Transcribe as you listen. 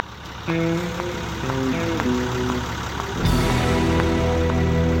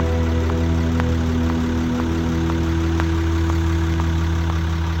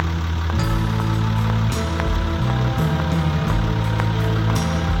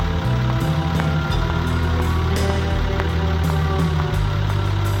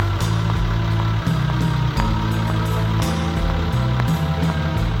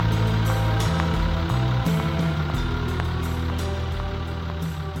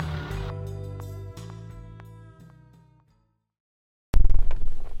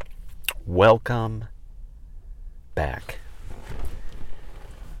Welcome back.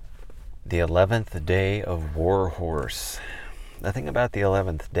 The 11th day of Warhorse. The thing about the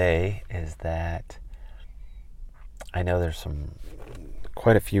 11th day is that I know there's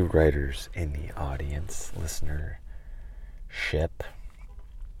quite a few writers in the audience, listenership.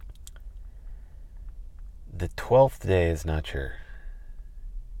 The 12th day is not your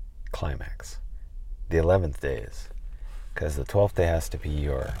climax. The 11th day is, because the 12th day has to be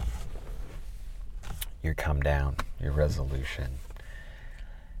your come down, your resolution.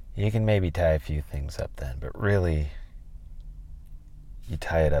 You can maybe tie a few things up then, but really you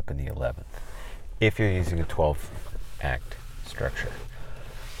tie it up in the 11th if you're using a 12th act structure.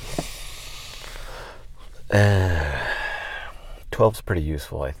 12's pretty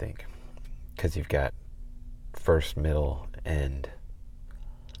useful, I think, because you've got first, middle, end,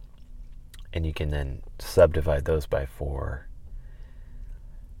 and you can then subdivide those by 4.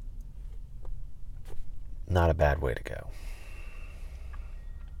 Not a bad way to go.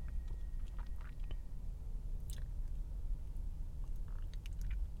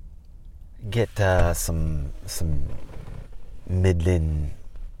 Get some Midland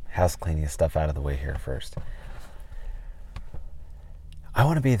house cleaning stuff out of the way here first. I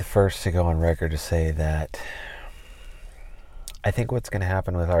want to be the first to go on record to say that I think what's going to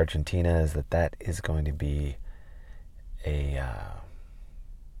happen with Argentina is that is going to be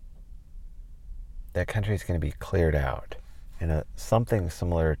that country is going to be cleared out in something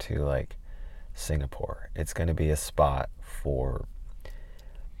similar to like Singapore. It's going to be a spot for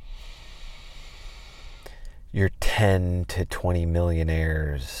your 10 to 20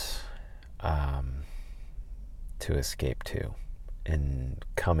 millionaires to escape to in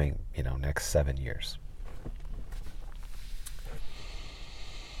coming, next 7 years.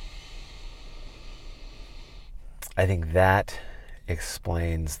 I think that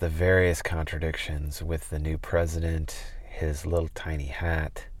explains the various contradictions with the new president, his little tiny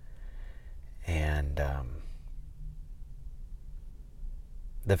hat, and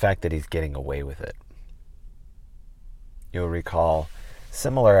the fact that he's getting away with it. You'll recall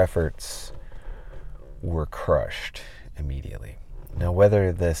similar efforts were crushed immediately. Now,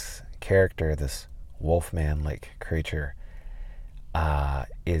 whether this character, this Wolfman-like creature,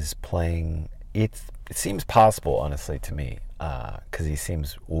 is playing, it seems possible, honestly, to me, because he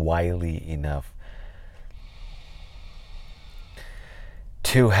seems wily enough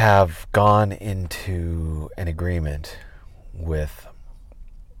to have gone into an agreement with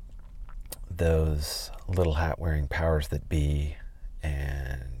those little hat-wearing powers that be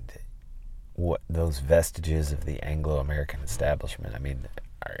and what those vestiges of the Anglo-American establishment. I mean,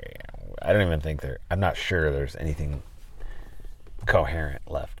 I don't even think I'm not sure there's anything coherent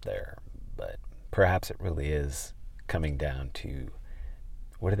left there, but perhaps it really is coming down to,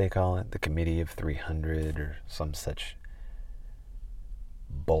 what do they call it? The Committee of 300 or some such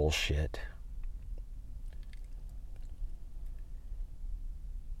bullshit.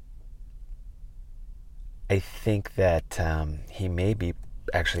 I think that he may be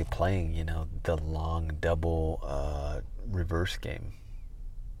actually playing, the long double reverse game.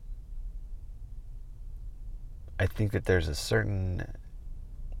 I think that there's a certain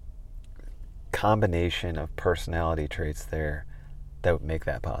combination of personality traits there that would make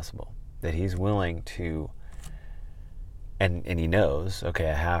that possible. That he's willing to, and he knows, okay,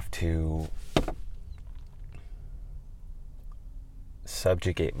 I have to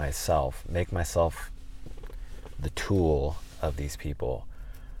subjugate myself, make myself the tool of these people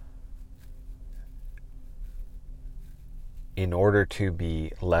in order to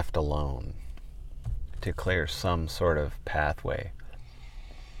be left alone, to clear some sort of pathway.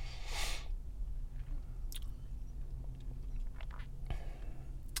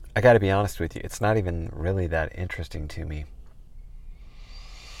 I got to be honest with you, it's not even really that interesting to me.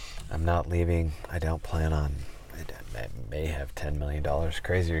 I'm not leaving. I don't plan on. I may have $10 million.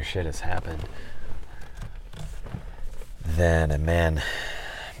 Crazier shit has happened than a man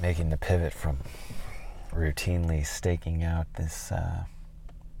making the pivot from routinely staking out this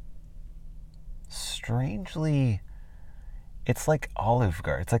strangely It's like Olive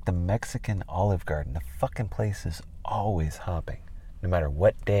Garden. It's like the Mexican Olive Garden. The fucking place is always hopping, no matter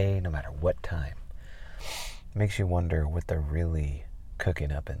what day, no matter what time. It makes you wonder what they're really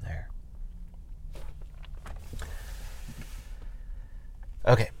cooking up in there.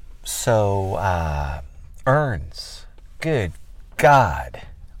 Okay, so urns. Good God.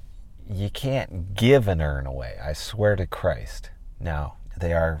 You can't give an urn away. I swear to Christ. Now,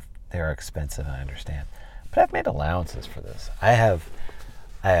 they are expensive, I understand. But I've made allowances for this. I have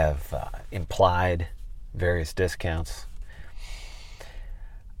implied various discounts.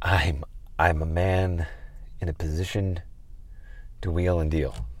 I'm a man in a position to wheel and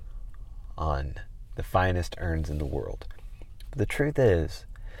deal on the finest urns in the world. But the truth is,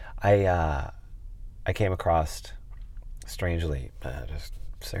 I came across, strangely, just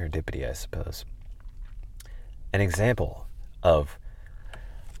serendipity, I suppose, an example of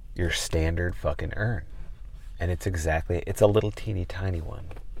your standard fucking urn. And it's a little teeny tiny one.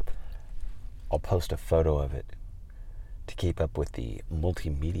 I'll post a photo of it to keep up with the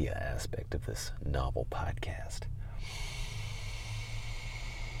multimedia aspect of this novel podcast.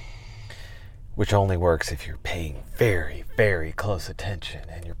 Which only works if you're paying very, very close attention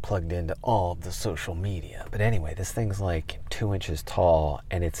and you're plugged into all of the social media. But anyway, this thing's like 2 inches tall,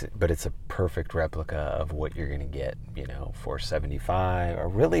 and it's a perfect replica of what you're gonna get, for $75, or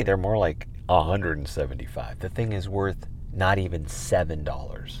really they're more like $175. The thing is worth not even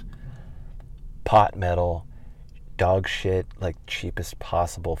 $7. Pot metal, dog shit, like cheapest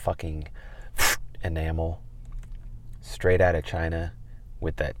possible fucking enamel, straight out of China.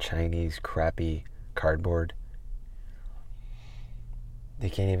 With that Chinese crappy cardboard.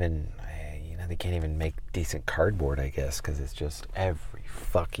 They can't even make decent cardboard, I guess, because it's just every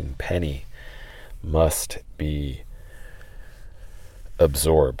fucking penny must be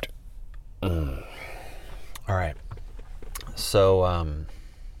absorbed. All right. So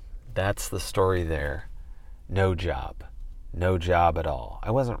that's the story there. No job at all.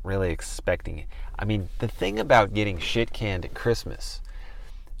 I wasn't really expecting it. I mean, the thing about getting shit canned at Christmas,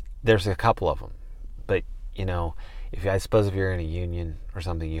 there's a couple of them, but I suppose if you're in a union or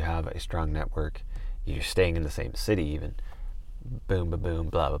something, you have a strong network, you're staying in the same city even, boom, boom,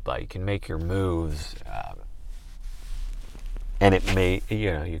 blah, blah, blah. You can make your moves, and it may,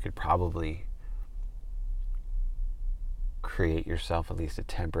 you could probably create yourself at least a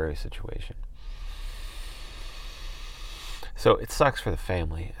temporary situation. So it sucks for the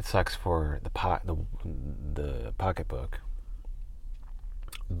family. It sucks for the pocketbook.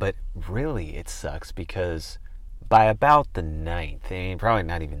 But really, it sucks because by about the 9th, probably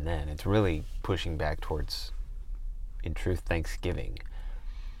not even then, it's really pushing back towards, in truth, Thanksgiving.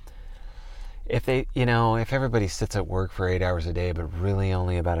 If everybody sits at work for 8 hours a day, but really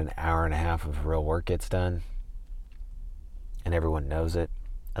only about an hour and a half of real work gets done, and everyone knows it,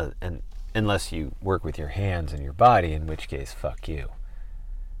 and unless you work with your hands and your body, in which case, fuck you.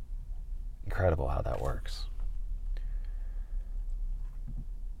 Incredible how that works.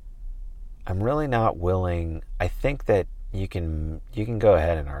 I'm really not willing. I think that you can go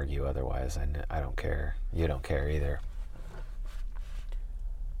ahead and argue otherwise. I don't care. You don't care either.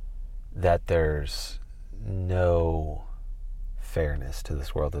 That there's no fairness to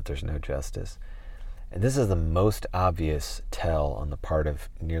this world, that there's no justice. And this is the most obvious tell on the part of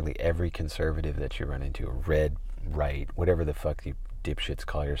nearly every conservative that you run into, red, right, whatever the fuck you dipshits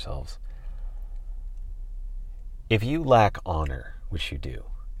call yourselves. If you lack honor, which you do,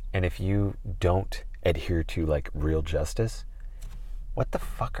 and if you don't adhere to like real justice, what the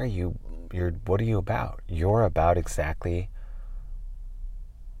fuck are you? What are you about? You're about exactly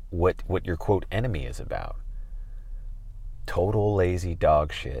what your quote enemy is about. Total lazy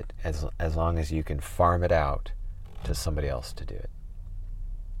dog shit. As long as you can farm it out to somebody else to do it.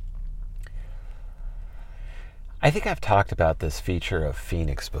 I think I've talked about this feature of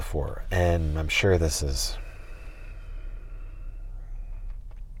Phoenix before, and I'm sure this is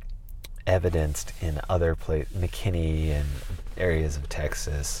evidenced in other places, McKinney and areas of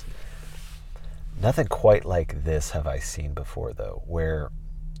Texas. Nothing quite like this have I seen before, though, where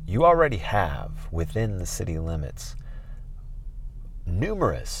you already have within the city limits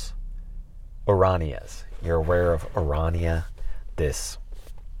numerous Oranias. You're aware of Orania, this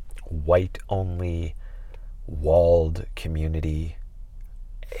white-only walled community.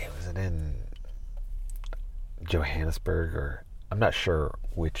 Was it in Johannesburg, or I'm not sure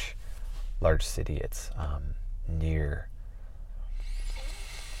which large city it's near.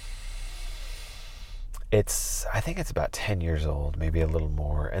 I think it's about 10 years old, maybe a little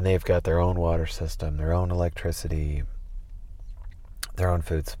more, and they've got their own water system, their own electricity, their own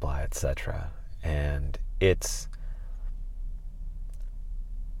food supply, etc. And it's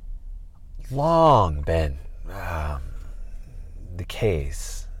long been the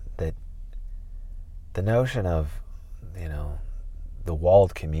case that the notion of, the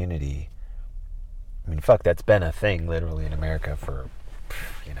walled community, I mean, fuck, that's been a thing literally in America for,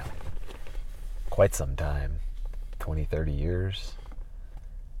 quite some time, 20, 30 years.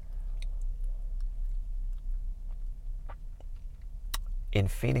 In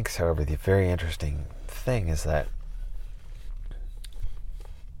Phoenix, however, the very interesting thing is that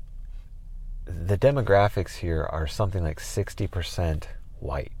the demographics here are something like 60%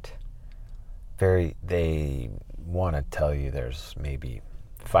 white. They want to tell you there's maybe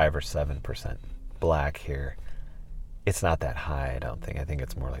 5 or 7% black here. It's not that high, I don't think. I think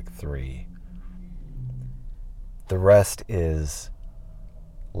it's more like 3. The rest is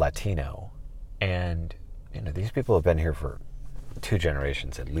Latino. And, these people have been here for 2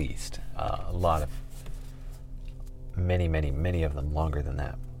 generations at least. A lot of, many of them longer than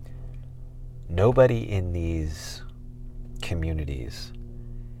that. Nobody in these communities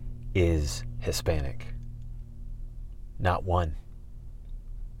is Hispanic. Not one.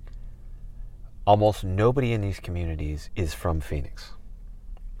 Almost nobody in these communities is from Phoenix.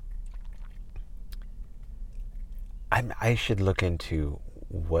 I should look into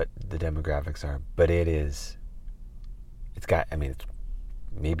what the demographics are, but it's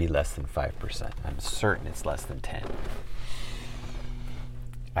maybe less than 5%. I'm certain it's less than 10.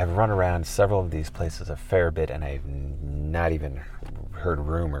 I've run around several of these places a fair bit, and I've not even heard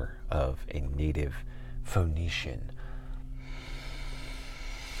rumor of a native Phoenician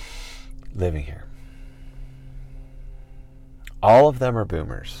living here. All of them are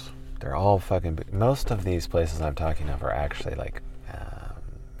boomers. They're all fucking. Most of these places I'm talking of are actually like,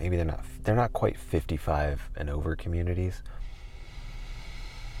 maybe they're not quite 55 and over communities,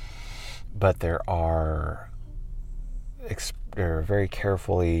 but there are very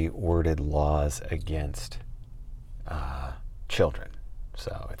carefully worded laws against children.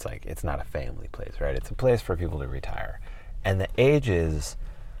 So it's not a family place, right? It's a place for people to retire, and the ages,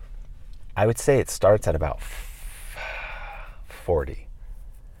 I would say it starts at about 40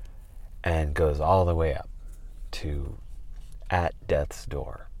 and goes all the way up to at death's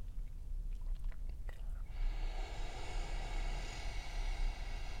door.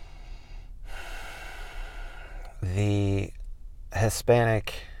 The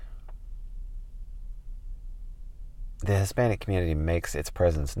Hispanic community makes its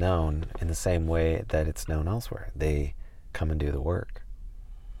presence known in the same way that it's known elsewhere. They come and do the work.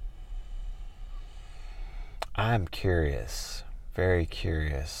 I'm curious, very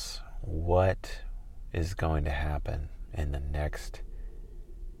curious, what is going to happen in the next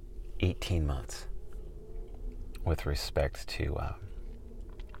 18 months with respect to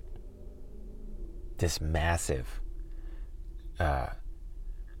this massive, I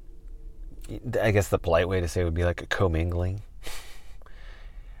guess the polite way to say it would be like a commingling.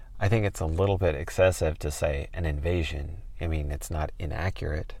 I think it's a little bit excessive to say an invasion. I mean, it's not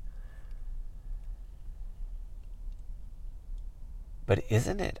inaccurate. But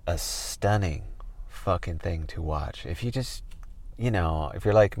isn't it a stunning fucking thing to watch? If you just, if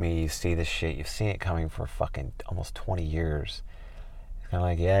you're like me, you see this shit, you've seen it coming for fucking almost 20 years. It's kind of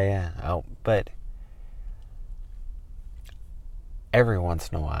like, but every once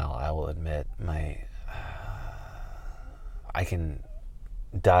in a while, I will admit, I can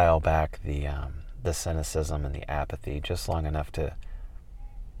dial back the cynicism and the apathy just long enough to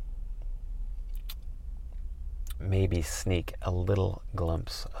maybe sneak a little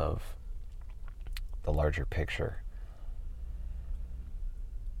glimpse of the larger picture.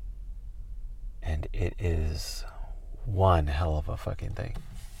 And it is one hell of a fucking thing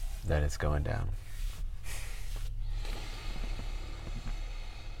that is going down.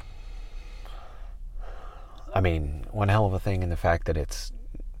 I mean, one hell of a thing in the fact that it's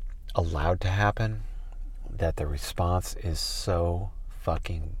allowed to happen, that the response is so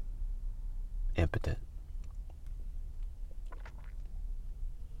fucking impotent.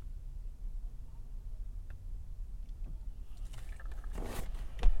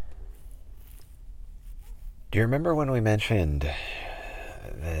 Do you remember when we mentioned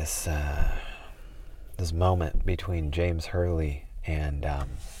this moment between James Hurley and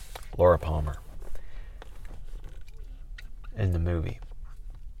Laura Palmer in the movie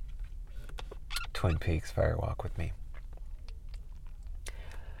Twin Peaks: Fire Walk with Me?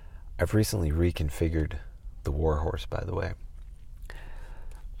 I've recently reconfigured the Warhorse, by the way.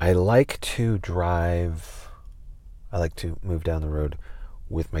 I like to move down the road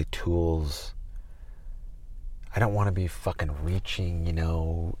with my tools I don't want to be fucking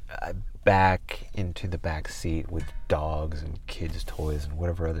reaching, back into the back seat with dogs and kids' toys and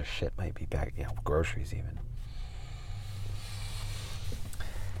whatever other shit might be back, groceries even.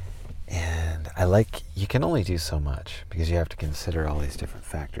 And you can only do so much because you have to consider all these different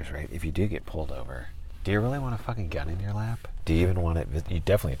factors, right? If you do get pulled over, do you really want a fucking gun in your lap? Do you even want it? You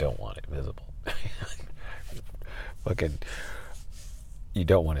definitely don't want it visible. Fucking, you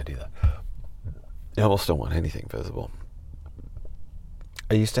don't want to do that. You almost don't want anything visible.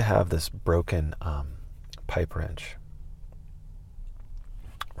 I used to have this broken pipe wrench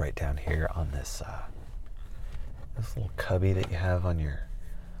right down here on this little cubby that you have on your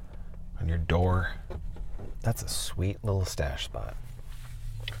door. That's a sweet little stash spot.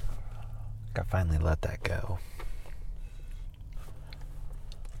 I finally let that go.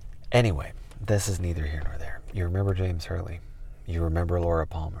 Anyway, this is neither here nor there. You remember James Hurley. You remember Laura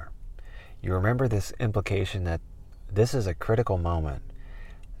Palmer. You remember this implication that this is a critical moment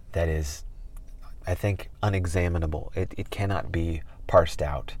that is, I think, unexaminable. It cannot be parsed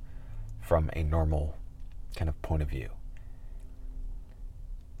out from a normal kind of point of view.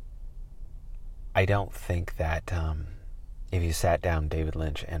 I don't think that if you sat down David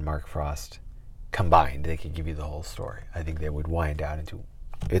Lynch and Mark Frost combined, they could give you the whole story. I think they would wind out into,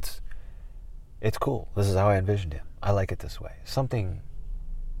 it's cool. This is how I envisioned him. I like it this way. Something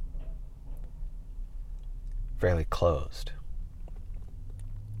fairly closed.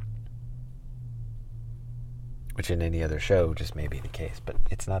 Which in any other show just may be the case, but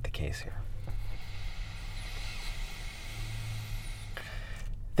it's not the case here.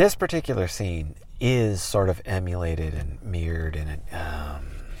 This particular scene is sort of emulated and mirrored in it.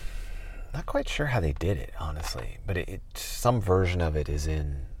 Not quite sure how they did it, honestly, but some version of it is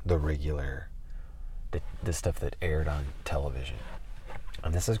in the regular, the stuff that aired on television.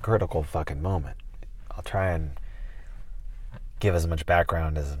 And this is a critical fucking moment. I'll try and give as much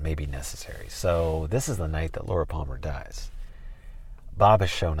background as may be necessary. So this is the night that Laura Palmer dies. Bob has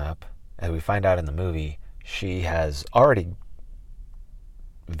shown up. As we find out in the movie, she has already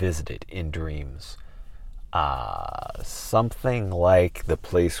visited in dreams something like the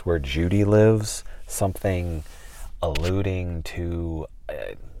place where Judy lives, something alluding to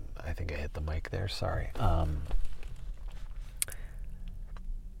I think I hit the mic there, sorry.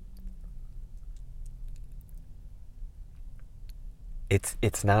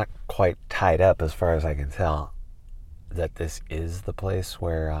 It's not quite tied up as far as I can tell that this is the place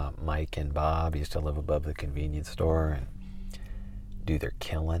where Mike and Bob used to live above the convenience store and do their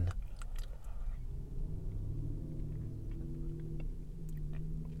killing.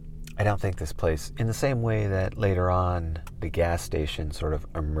 I don't think this place, in the same way that later on the gas station sort of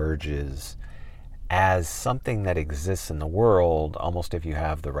emerges as something that exists in the world, almost if you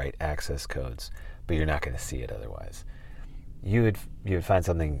have the right access codes, but you're not going to see it otherwise. You would find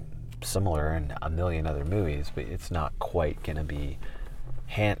something similar in a million other movies, but it's not quite going to be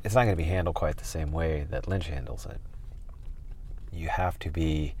it's not going to be handled quite the same way that Lynch handles it. You have to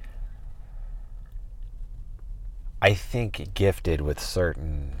be, I think, gifted with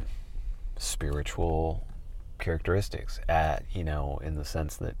certain spiritual characteristics, in the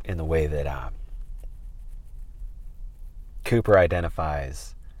sense that, in the way that Cooper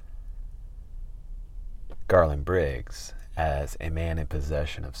identifies Garland Briggs as a man in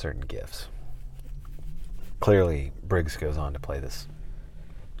possession of certain gifts. Clearly, Briggs goes on to play this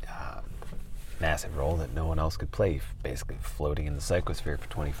massive role that no one else could play, basically floating in the psychosphere for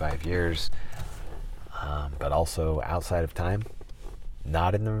 25 years, but also outside of time,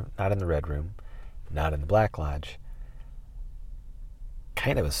 not in the Red Room, not in the Black Lodge,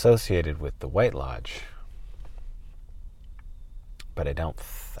 kind of associated with the White Lodge, but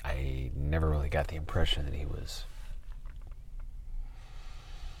I never really got the impression that he was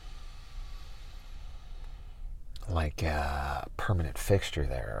like a permanent fixture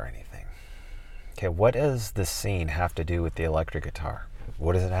there or anything. Okay, what does this scene have to do with the electric guitar?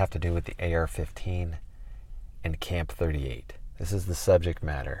 What does it have to do with the AR-15 and Camp 38? This is the subject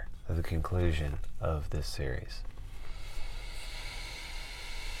matter of the conclusion of this series.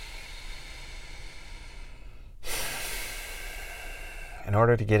 In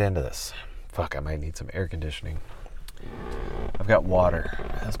order to get into this, I might need some air conditioning. I've got water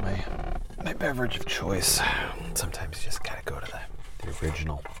as my beverage of choice. Sometimes you just gotta go to the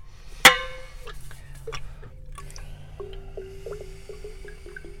original.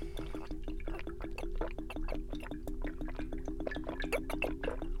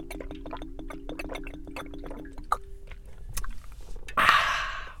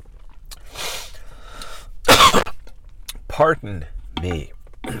 Pardon me.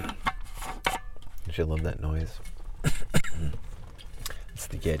 Don't you love that noise? It's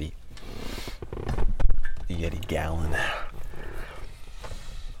the Yeti. The Yeti gallon.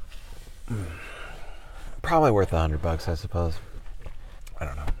 Probably worth $100, I suppose. I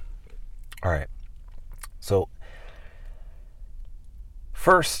don't know. All right. So,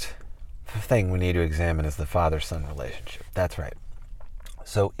 first thing we need to examine is the father-son relationship. That's right.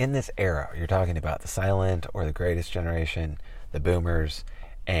 So, in this era, you're talking about the silent or the greatest generation, the boomers,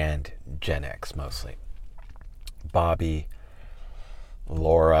 and Gen X mostly. Bobby,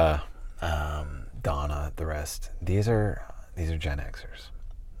 Laura, Donna, the rest. These are Gen Xers.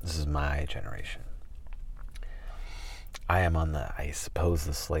 This is my generation. I am on the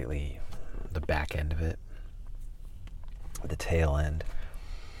back end of it, the tail end.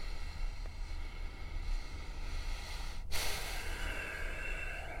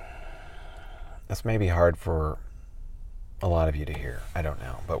 This may be hard for a lot of you to hear. I don't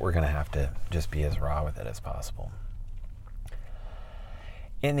know, but we're going to have to just be as raw with it as possible.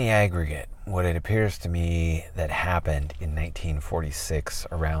 In the aggregate, what it appears to me that happened in 1946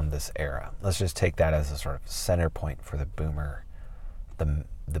 around this era, let's just take that as a sort of center point for the boomer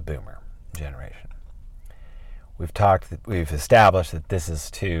generation. We've established that this is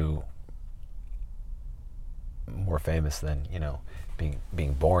too more famous than,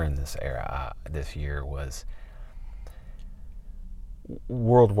 being born in this era. This year was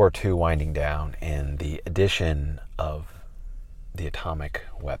World War II winding down and the addition of the atomic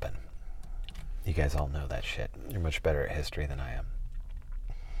weapon. You guys all know that shit. You're much better at history than I am.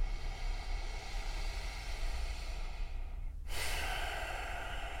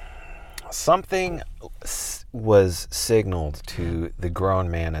 Something was signaled to the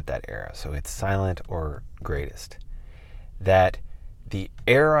grown man at that era, so it's silent or greatest, that the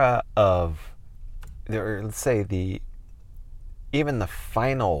era of, or let's say even the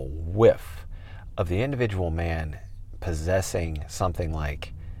final whiff of the individual man possessing something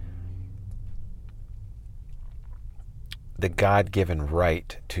like the God-given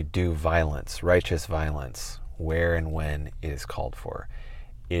right to do violence, righteous violence, where and when it is called for,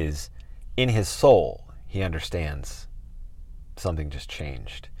 is in his soul. He understands something just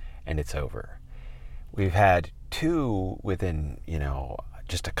changed and it's over. We've had two within,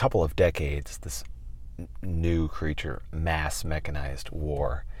 just a couple of decades. This new creature, mass mechanized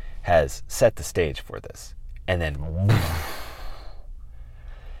war, has set the stage for this. And then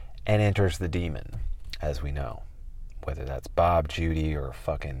and enters the demon, as we know, whether that's Bob, Judy, or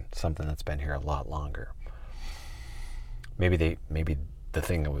fucking something that's been here a lot longer. Maybe the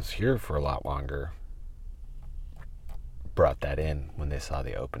thing that was here for a lot longer brought that in when they saw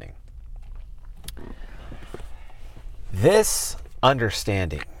the opening. This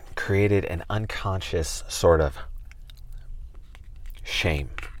understanding created an unconscious sort of shame,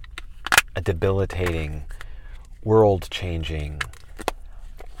 a debilitating, world-changing,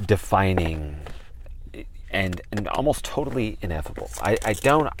 defining, and almost totally ineffable. I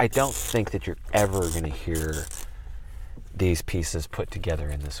don't think that you're ever going to hear these pieces put together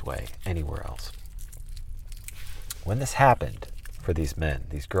in this way anywhere else. When this happened for these men,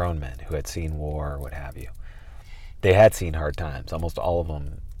 these grown men who had seen war or what have you, they had seen hard times. Almost all of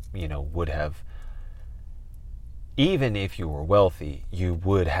them, would have, even if you were wealthy, you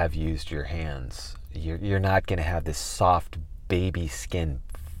would have used your hands. You're not going to have this soft baby skin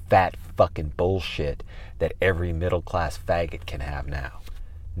fat fucking bullshit that every middle class faggot can have now.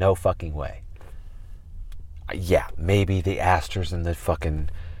 No fucking way. Yeah, maybe the Astors and the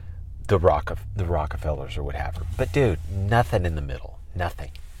Rockefellers or what have you. But dude, nothing in the middle.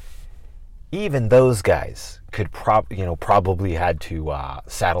 Nothing. Even those guys could probably had to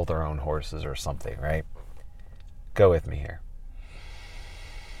saddle their own horses or something, right? Go with me here.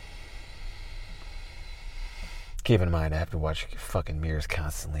 Keep in mind, I have to watch fucking mirrors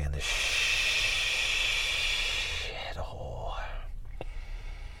constantly in this shithole.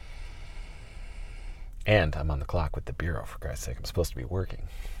 And I'm on the clock with the bureau, for Christ's sake. I'm supposed to be working.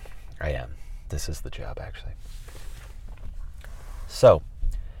 I am. This is the job, actually. So,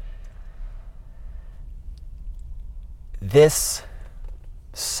 this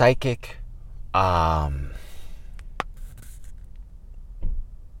psychic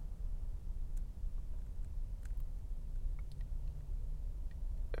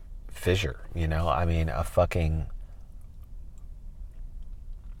fissure, a fucking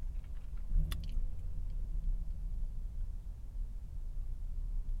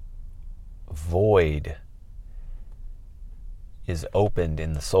void is opened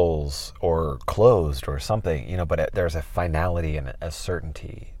in the souls or closed or something, but there's a finality and a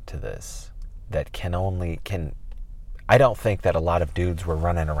certainty to this that I don't think that a lot of dudes were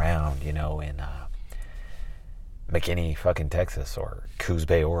running around, in McKinney, fucking Texas, or Coos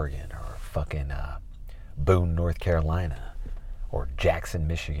Bay, Oregon, or fucking Boone, North Carolina, or Jackson,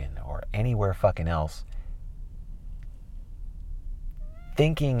 Michigan, or anywhere fucking else,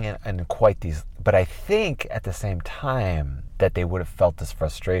 thinking in quite these, but I think at the same time that they would have felt this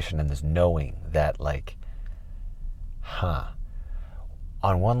frustration and this knowing that, like,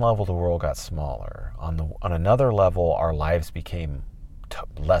 on one level the world got smaller, on another level our lives became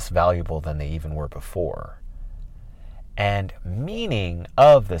less valuable than they even were before, and meaning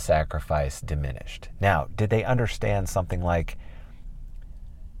of the sacrifice diminished. Now, did they understand something like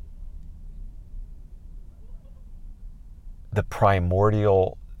the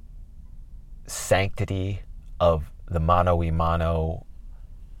primordial sanctity of the mano a mano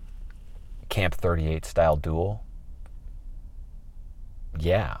Camp 38 style duel?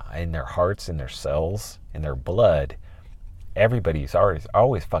 Yeah, in their hearts, in their cells, in their blood, everybody's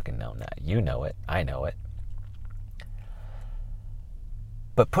always fucking known that. You know it, I know it.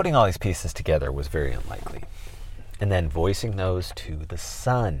 But putting all these pieces together was very unlikely. And then voicing those to the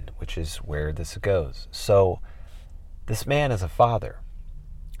son, which is where this goes. So this man is a father.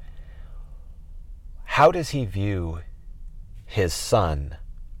 How does he view his son,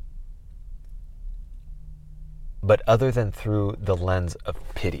 but other than through the lens of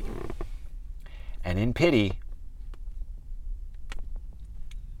pity? And in pity,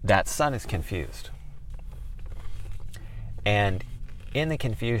 that son is confused. And in the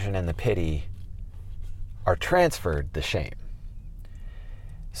confusion and the pity are transferred the shame.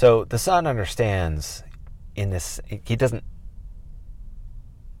 So the son understands in this, he doesn't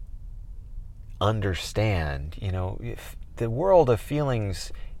understand, if the world of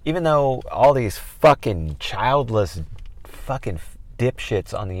feelings, even though all these fucking childless fucking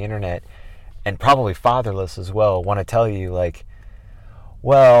dipshits on the internet, and probably fatherless as well, want to tell you, like,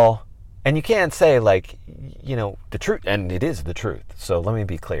 well, and you can't say, like, the truth, and it is the truth. So let me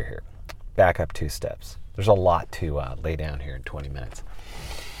be clear here. Back up 2 steps. There's a lot to lay down here in 20 minutes.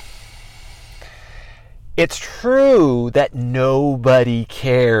 It's true that nobody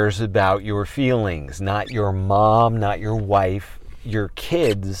cares about your feelings. Not your mom, not your wife. Your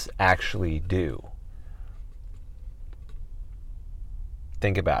kids actually do.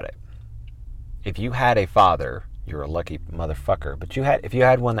 Think about it. If you had a father, you're a lucky motherfucker, but if you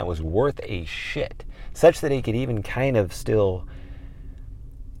had one that was worth a shit, such that he could even kind of still,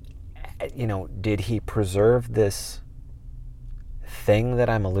 did he preserve this thing that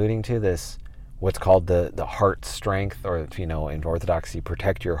I'm alluding to, this what's called the heart strength, or in Orthodoxy,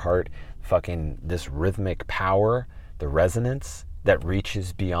 protect your heart, fucking this rhythmic power, the resonance that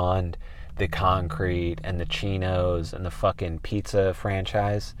reaches beyond the concrete and the chinos and the fucking pizza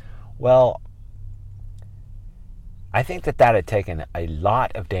franchise? Well, I think that had taken a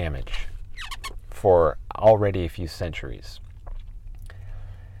lot of damage for already a few centuries.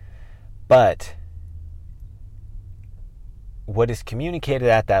 But what is communicated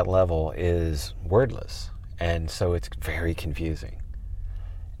at that level is wordless. And so it's very confusing.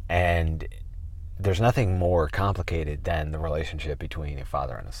 And there's nothing more complicated than the relationship between a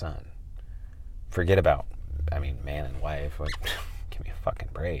father and a son. Forget about, man and wife. Give me a fucking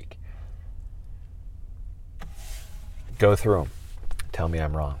break. Go through them. Tell me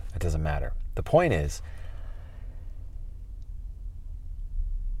I'm wrong. It doesn't matter. The point is,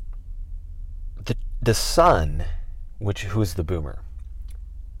 the son, who's the boomer,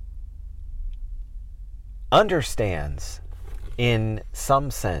 understands in some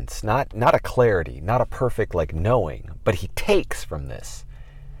sense, not a clarity, not a perfect like knowing, but he takes from this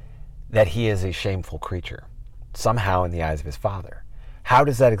that he is a shameful creature, somehow in the eyes of his father. How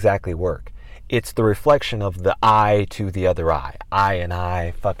does that exactly work? It's the reflection of the I to the other I and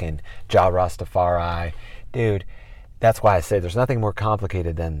I, fucking Jah Rastafari. Dude, that's why I say there's nothing more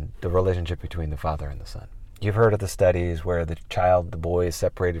complicated than the relationship between the father and the son. You've heard of the studies where the boy is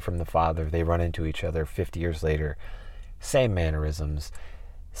separated from the father. They run into each other 50 years later. Same mannerisms,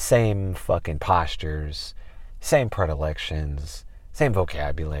 same fucking postures, same predilections, same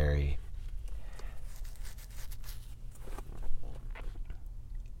vocabulary.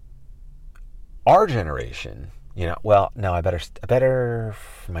 Our generation, I better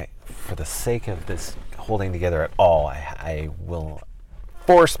for the sake of this holding together at all, I will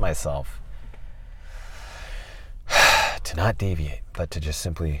force myself to not deviate, but to just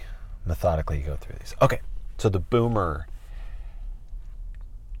simply methodically go through these. Okay, so the boomer,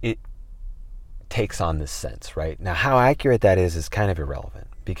 it takes on this sense, right? Now, how accurate that is kind of irrelevant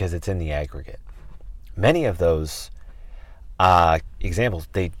because it's in the aggregate. Many of those examples,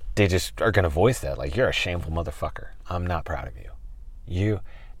 they just are going to voice that, like, you're a shameful motherfucker. I'm not proud of you.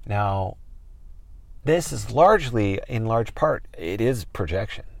 Now, this is largely, in large part, it is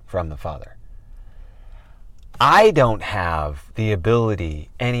projection from the Father. I don't have the ability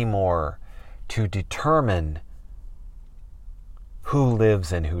anymore to determine who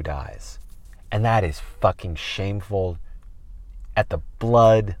lives and who dies. And that is fucking shameful at the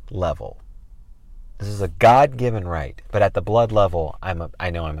blood level. This is a God-given right, but at the blood level, I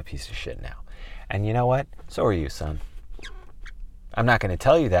know I'm a piece of shit now. And you know what? So are you, son. I'm not going to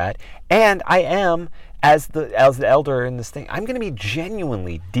tell you that. And I am, as the elder in this thing, I'm going to be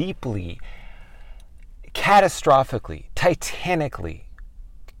genuinely, deeply, catastrophically, titanically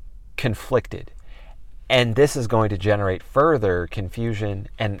conflicted. And this is going to generate further confusion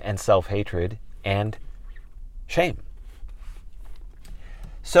and self-hatred and shame.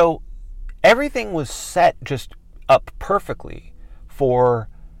 So everything was set just up perfectly for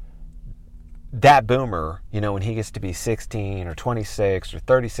that boomer, when he gets to be 16 or 26 or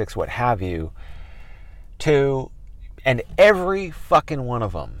 36, what have you, and every fucking one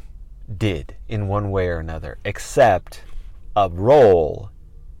of them did in one way or another, except a role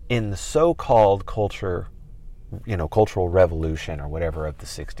in the so-called cultural revolution or whatever of the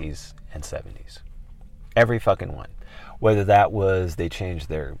 60s and 70s. Every fucking one. Whether that was they changed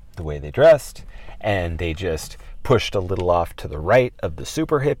the way they dressed and they just pushed a little off to the right of the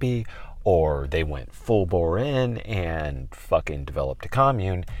super hippie, or they went full bore in and fucking developed a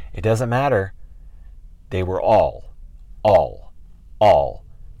commune. It doesn't matter. They were all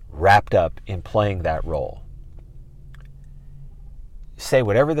wrapped up in playing that role. Say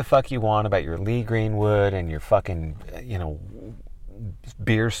whatever the fuck you want about your Lee Greenwood and your fucking,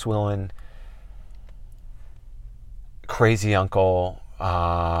 beer swilling crazy uncle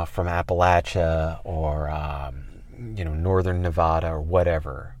from Appalachia or, northern Nevada or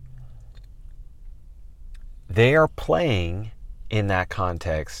whatever. They are playing in that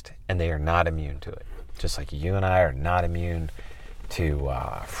context and they are not immune to it. Just like you and I are not immune to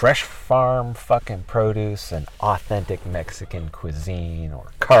fresh farm fucking produce and authentic Mexican cuisine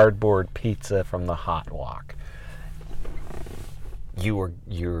or cardboard pizza from the Hot Walk.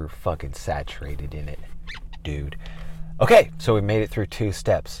 You're fucking saturated in it, dude. Okay, so we made it through 2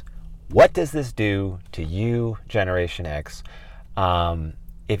 steps. What does this do to you, Generation X?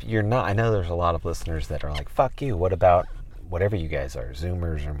 If you're not, I know there's a lot of listeners that are like, fuck you, what about whatever you guys are,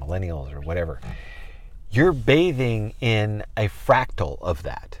 Zoomers or Millennials or whatever. You're bathing in a fractal of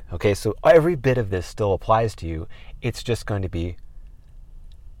that. Okay, so every bit of this still applies to you. It's just going to be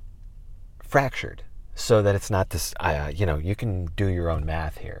fractured so that it's not this, you can do your own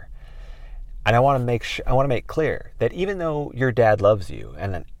math here. And I want to make clear that even though your dad loves you,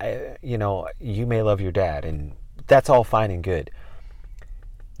 and you may love your dad, and that's all fine and good.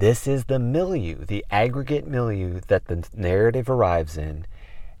 This is the milieu, the aggregate milieu that the narrative arrives in.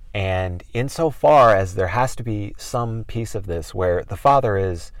 And insofar as there has to be some piece of this where the father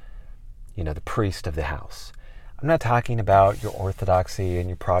is, the priest of the house. I'm not talking about your orthodoxy and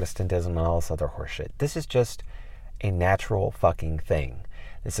your Protestantism and all this other horseshit. This is just a natural fucking thing.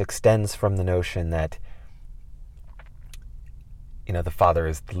 This extends from the notion that, the father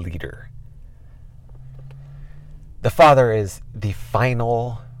is the leader. The father is the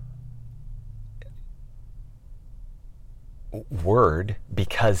final word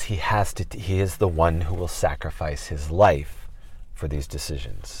because he is the one who will sacrifice his life for these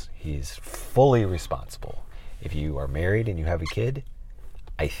decisions. He's fully responsible. If you are married and you have a kid,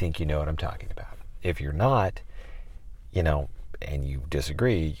 I think you know what I'm talking about. If you're not, and you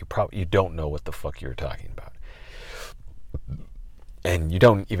disagree, you don't know what the fuck you're talking about. And you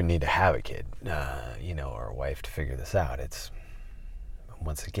don't even need to have a kid, or a wife to figure this out. It's,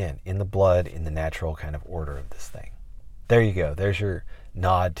 once again, in the blood, in the natural kind of order of this thing. There you go. There's your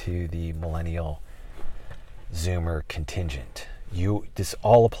nod to the millennial Zoomer contingent. This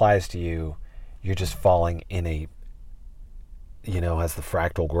all applies to you. You're just falling in a, as the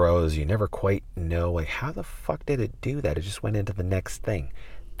fractal grows, you never quite know, like, how the fuck did it do that? It just went into the next thing.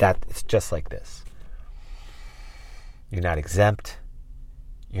 It's just like this. You're not exempt.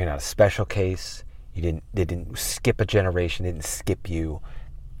 You're not a special case. They didn't skip a generation. They didn't skip you.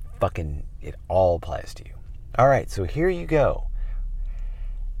 Fucking, it all applies to you. All right, so here you go.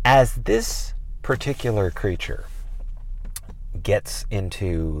 As this particular creature gets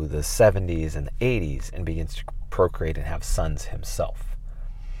into the 70s and the 80s and begins to procreate and have sons himself,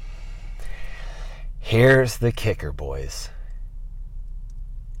 here's the kicker, boys.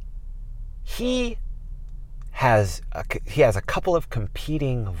 He has a couple of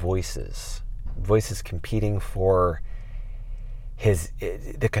competing voices competing for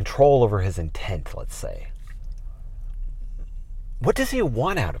the control over his intent, let's say. what does he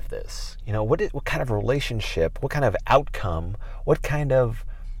want out of this? What kind of relationship, what kind of outcome, what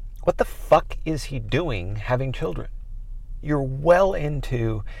the fuck is he doing having children? You're well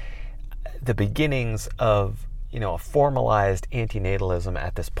into the beginnings of, a formalized antinatalism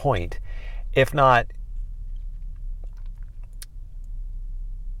at this point, if not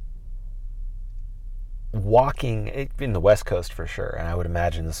walking in the West Coast for sure. And I would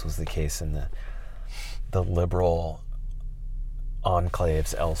imagine this was the case in the liberal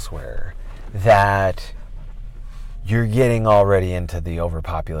enclaves elsewhere, that you're getting already into the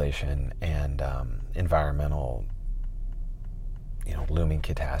overpopulation and environmental, looming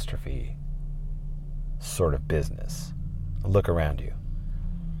catastrophe sort of business. Look around you.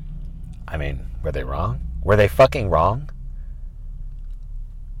 I mean, were they wrong? Were they fucking wrong?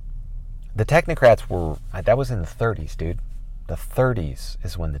 The technocrats that was in the 30s, dude. The 30s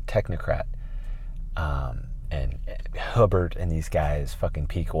is when the technocrat and Hubbard and these guys, fucking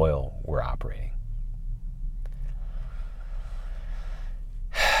peak oil, were operating.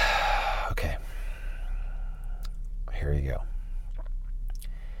 Okay. Here you go.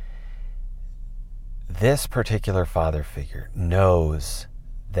 This particular father figure knows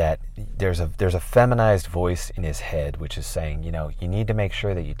that there's a feminized voice in his head which is saying, you need to make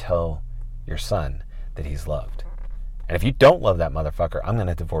sure that you tell your son that he's loved. And if you don't love that motherfucker, I'm going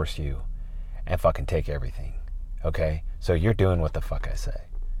to divorce you and fucking take everything. Okay? So you're doing what the fuck I say.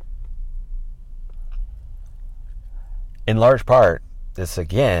 In large part, this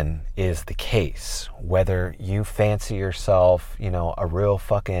again is the case. Whether you fancy yourself, a real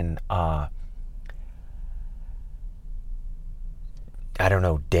fucking,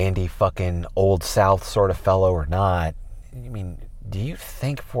 dandy fucking old South sort of fellow or not. I mean, do you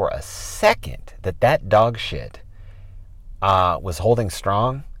think for a second that dog shit was holding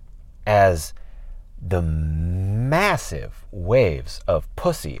strong as the massive waves of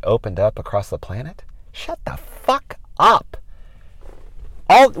pussy opened up across the planet? Shut the fuck up.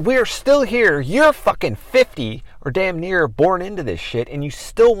 We're still here. You're fucking 50 or damn near born into this shit, and you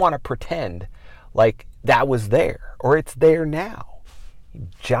still want to pretend like that was there or it's there now.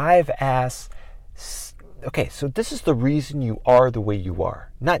 Jive ass. Okay, so this is the reason you are the way you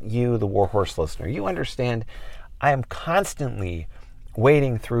are. Not you, the Warhorse listener. You understand, I am constantly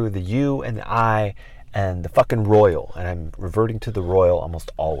wading through the you and the I and the fucking royal, and I'm reverting to the royal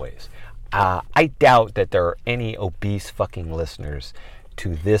almost always. I doubt that there are any obese fucking listeners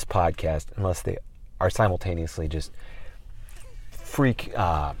to this podcast unless they are simultaneously just freak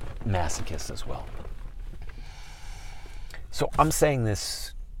masochists as well. So I'm saying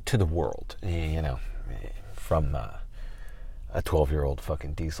this to the world, from a 12-year-old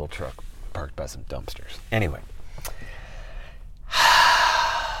fucking diesel truck parked by some dumpsters. Anyway,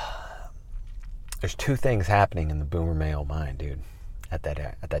 there's two things happening in the boomer male mind, dude, at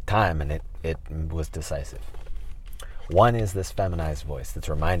that time, and it was decisive. One is this feminized voice that's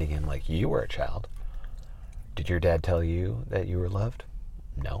reminding him, like, you were a child. Did your dad tell you that you were loved?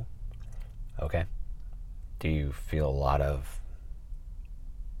 No. Okay. Do you feel a lot of,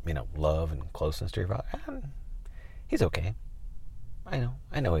 love and closeness to your father? He's okay. I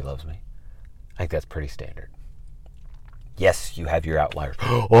know he loves me. I think that's pretty standard. Yes, you have your outliers.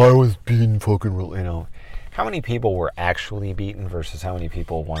 I was beaten fucking real, How many people were actually beaten versus how many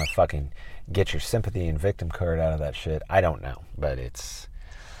people want to fucking get your sympathy and victim card out of that shit? I don't know. But it's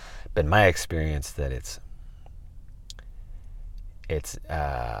been my experience that it's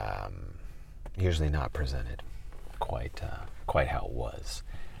usually not presented quite how it was.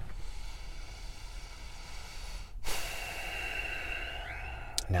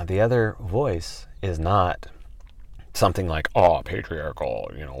 Now, the other voice is not something like,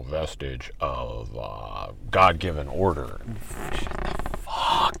 patriarchal, vestige of God-given order. Shut the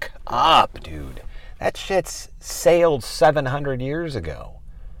fuck up, dude. That shit's sailed 700 years ago.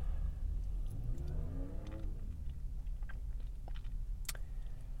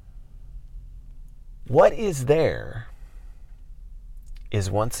 What is there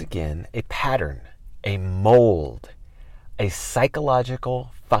is once again a pattern, a mold, a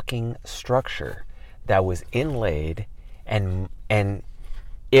psychological fucking structure that was inlaid and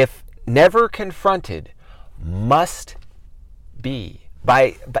if never confronted, must be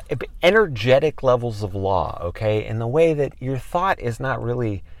by energetic levels of law, okay? In the way that your thought is not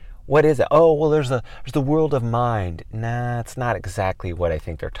really, what is it? Oh, well, there's the world of mind. Nah, it's not exactly what I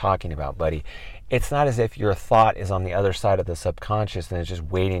think they're talking about, buddy. It's not as if your thought is on the other side of the subconscious and it's just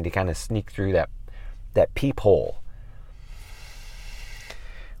waiting to kind of sneak through that peephole.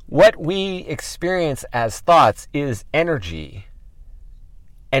 What we experience as thoughts is energy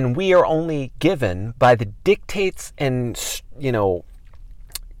And we are only given by the dictates and,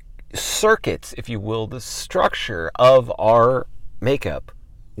 circuits, if you will, the structure of our makeup,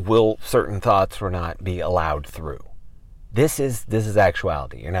 will certain thoughts or not be allowed through. This is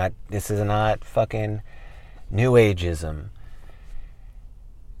actuality. This is not fucking New Ageism.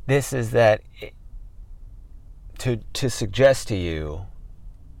 This is that to suggest to you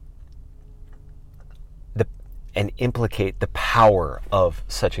and implicate the power of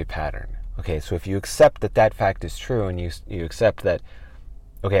such a pattern. Okay, so if you accept that fact is true, and you accept that,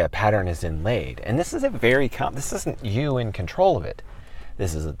 okay, a pattern is inlaid, and this is this isn't you in control of it.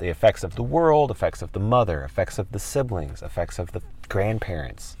 This is the effects of the world, effects of the mother, effects of the siblings, effects of the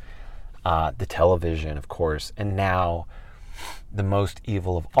grandparents, the television, of course, and now the most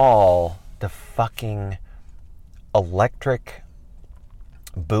evil of all, the fucking electric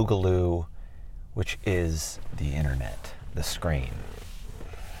boogaloo, which is the internet, the screen.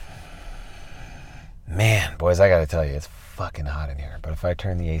 Man, boys, I gotta tell you, it's fucking hot in here. But if I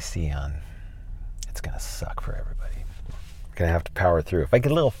turn the AC on, it's gonna suck for everybody. I'm gonna have to power through. If I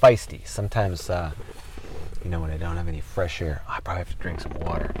get a little feisty, sometimes, when I don't have any fresh air, I probably have to drink some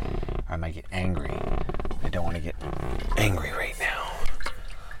water, or I might get angry. I don't want to get angry right now.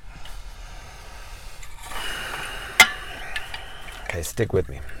 Okay, stick with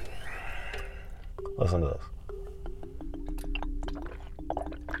me. Listen to this.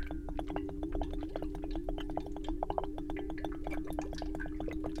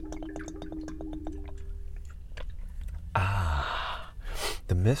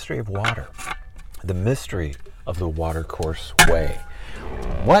 The mystery of water. The mystery of the watercourse way.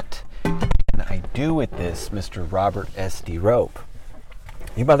 What can I do with this, Mr. Robert S.D. Rope?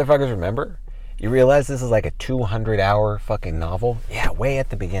 You motherfuckers remember? You realize this is like a 200-hour fucking novel? Yeah, way at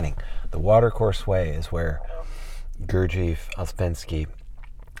the beginning. The Watercourse Way is where Gurdjieff, Ouspensky,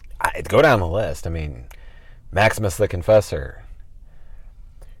 go down the list. I mean, Maximus the Confessor,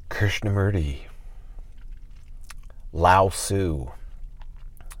 Krishnamurti, Lao Tzu.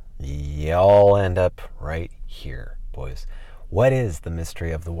 Y'all end up right here, boys. What is the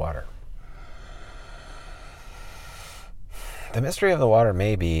mystery of the water? The mystery of the water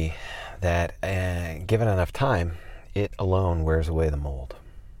may be that, given enough time, it alone wears away the mold.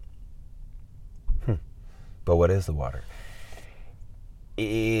 But what is the water?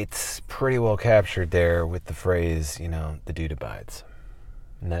 It's pretty well captured there with the phrase, the dude abides.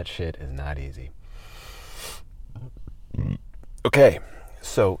 And that shit is not easy. Okay,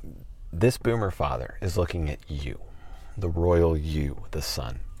 so this boomer father is looking at you, the royal you, the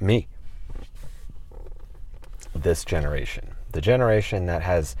son, me, this generation, the generation that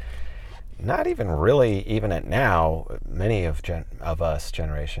has not even really, even at now, many of us,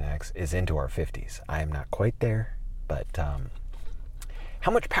 Generation X, is into our 50s. I am not quite there, but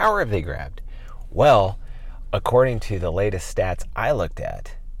how much power have they grabbed? Well, according to the latest stats I looked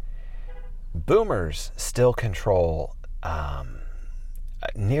at, boomers still control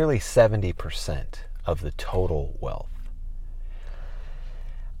nearly 70% of the total wealth.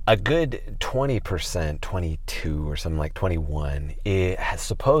 A good 20%, 22 or something like 21, it has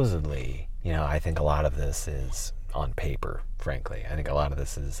supposedly, I think a lot of this is on paper, frankly. I think a lot of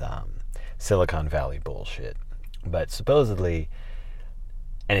this is Silicon Valley bullshit. But supposedly,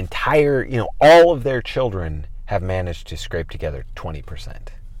 an entire, all of their children have managed to scrape together 20%.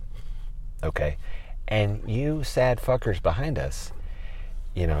 Okay? And you sad fuckers behind us,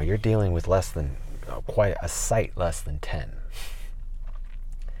 you're dealing with less than, quite a sight less than 10.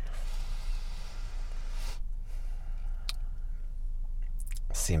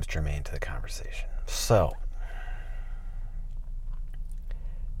 Seems germane to the conversation. So,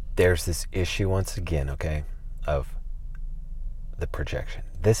 there's this issue once again, okay, of the projection.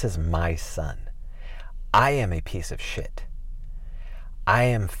 This is my son. I am a piece of shit. I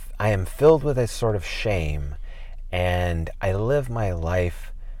am filled with a sort of shame, and I live my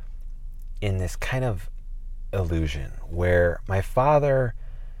life in this kind of illusion where my father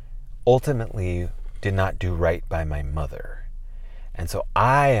ultimately did not do right by my mother. And so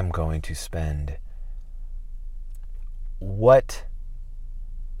I am going to spend what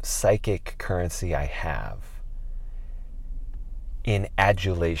psychic currency I have in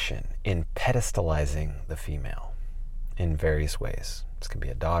adulation, in pedestalizing the female in various ways. This can be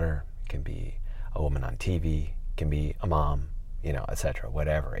a daughter, it can be a woman on TV, it can be a mom, etc.,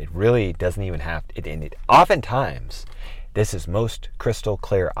 whatever. It really doesn't even have to, and it oftentimes, this is most crystal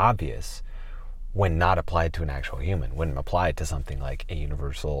clear obvious when not applied to an actual human, when applied to something like a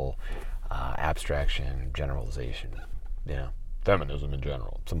universal abstraction, generalization, feminism in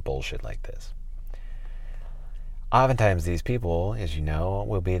general, some bullshit like this. oftentimes these people, as you know,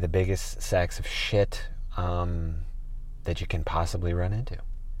 will be the biggest sacks of shit that you can possibly run into.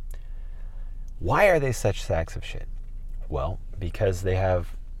 Why are they such sacks of shit? Well, because they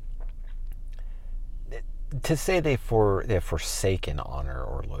have, to say they have forsaken honor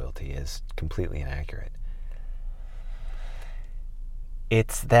or loyalty is completely inaccurate.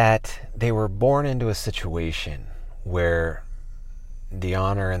 It's that they were born into a situation where the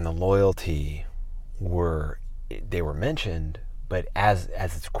honor and the loyalty were mentioned, but as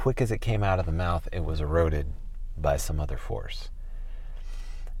quick as it came out of the mouth, it was eroded by some other force.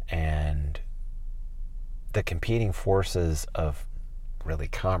 And the competing forces of really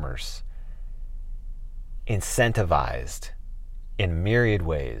commerce incentivized in myriad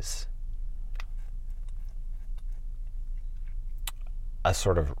ways a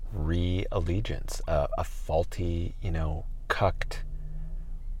sort of re-allegiance, a faulty, cucked,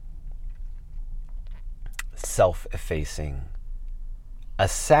 self-effacing, a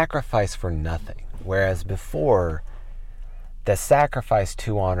sacrifice for nothing. Whereas before, the sacrifice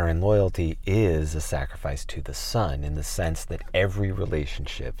to honor and loyalty is a sacrifice to the sun, in the sense that every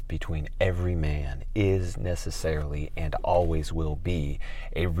relationship between every man is necessarily and always will be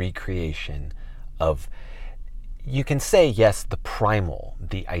a recreation of, you can say, yes, the primal,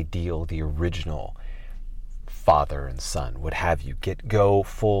 the ideal, the original father and son, what have you. Go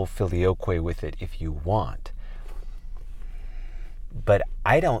full filioque with it if you want. But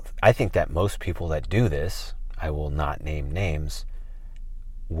I think that most people that do this, I will not name names,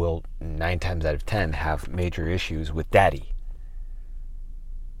 will 9 times out of 10 have major issues with daddy.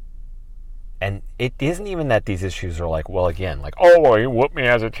 And it isn't even that these issues are like, well, he whooped me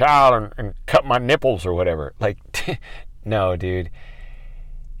as a child and cut my nipples or whatever. No, dude.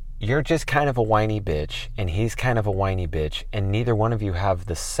 You're just kind of a whiny bitch, and he's kind of a whiny bitch, and neither one of you have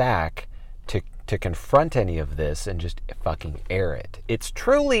the sack to confront any of this and just fucking air it. It's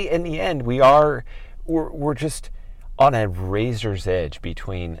truly, in the end, we're just on a razor's edge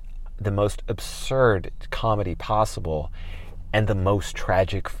between the most absurd comedy possible and the most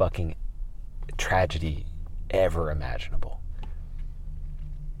tragic fucking tragedy ever imaginable.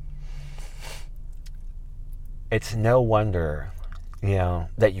 It's no wonder,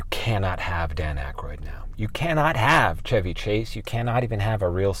 that you cannot have Dan Aykroyd now. You cannot have Chevy Chase. You cannot even have a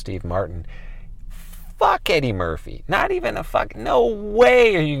real Steve Martin. Fuck Eddie Murphy. Not even no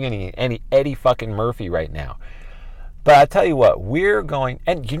way are you getting any Eddie fucking Murphy right now. But I tell you what, we're going,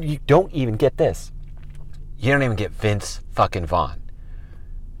 and you don't even get this. You don't even get Vince fucking Vaughn.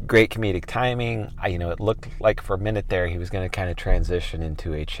 Great comedic timing. It looked like for a minute there he was going to kind of transition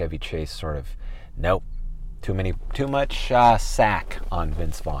into a Chevy Chase sort of, nope. Too much sack on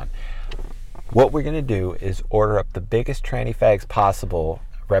Vince Vaughn. What we're going to do is order up the biggest tranny fags possible,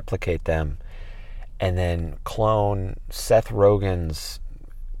 replicate them, and then clone Seth Rogen's,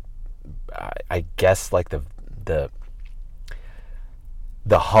 I guess, like the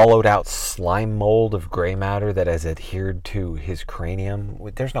hollowed out slime mold of gray matter that has adhered to his cranium.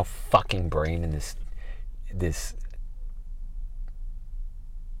 There's no fucking brain in this.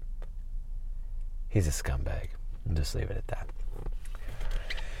 He's a scumbag. I'll just leave it at that.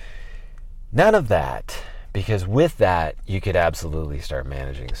 None of that, because with that, you could absolutely start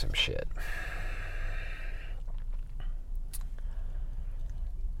managing some shit.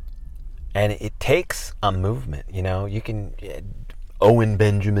 And it takes a movement, You can, Owen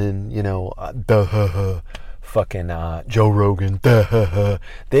Benjamin, fucking Joe Rogan,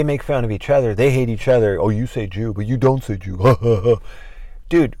 they make fun of each other. They hate each other. Oh, you say Jew, but you don't say Jew.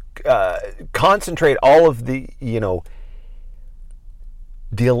 Dude, concentrate all of the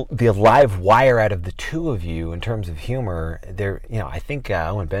live wire out of the two of you in terms of humor. I think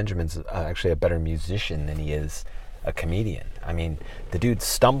Owen Benjamin's actually a better musician than he is a comedian. I mean, the dude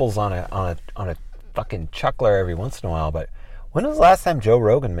stumbles on a fucking chuckler every once in a while. But when was the last time Joe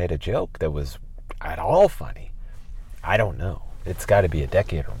Rogan made a joke that was at all funny? I don't know. It's got to be a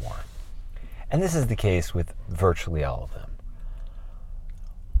decade or more. And this is the case with virtually all of them.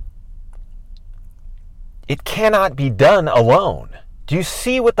 It cannot be done alone. Do you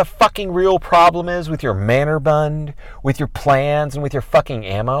see what the fucking real problem is with your Mannerbund, with your plans, and with your fucking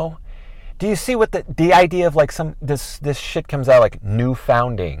ammo? Do you see what the idea of this shit comes out like new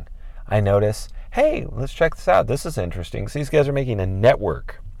founding? I notice, hey, let's check this out. This is interesting. So these guys are making a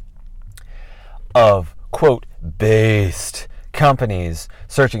network of, quote, based companies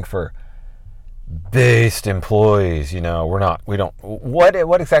searching for based employees.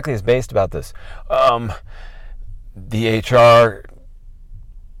 What exactly is based about this? The HR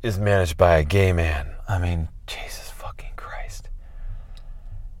is managed by a gay man. I mean, Jesus fucking Christ.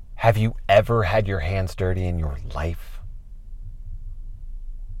 Have you ever had your hands dirty in your life?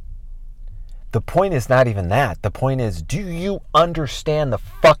 The point is not even that. The point is, do you understand the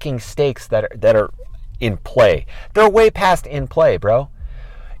fucking stakes that are in play? They're way past in play, bro.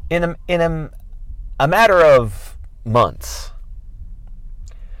 In a matter of months,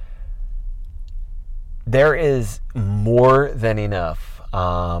 there is more than enough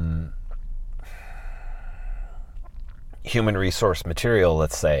human resource material,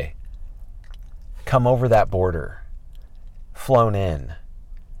 let's say, come over that border, flown in,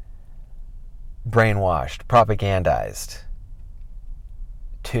 brainwashed, propagandized,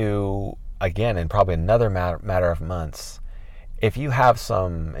 to, again, in probably another matter of months, if you have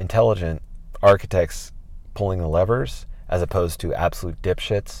some intelligent architects pulling the levers as opposed to absolute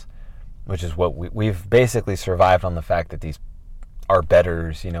dipshits, which is what we've basically survived on the fact that these are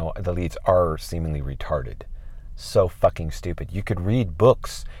betters, the elites are seemingly retarded. So fucking stupid. You could read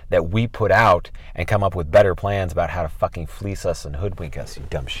books that we put out and come up with better plans about how to fucking fleece us and hoodwink us, you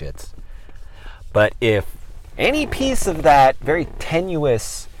dumb shits. But if any piece of that very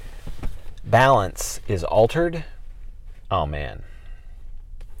tenuous balance is altered, oh man.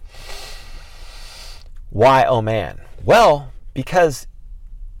 Why, oh man? Well, because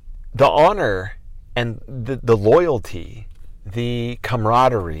the honor and the loyalty, the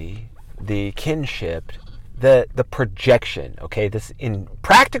camaraderie, the kinship, the projection, okay? This, in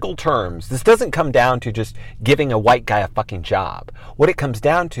practical terms, this doesn't come down to just giving a white guy a fucking job. What it comes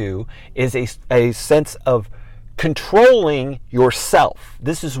down to is a sense of controlling yourself.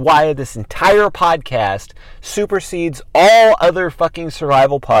 This is why this entire podcast supersedes all other fucking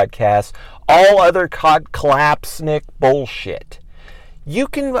survival podcasts, all other collapsnik bullshit. You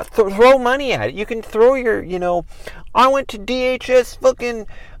can throw money at it. You can throw your, I went to DHS fucking,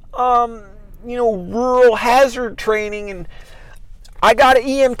 rural hazard training and I got an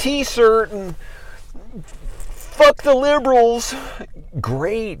EMT cert and fuck the liberals.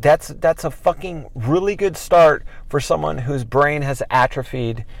 Great. That's a fucking really good start for someone whose brain has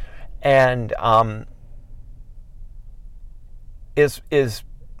atrophied and is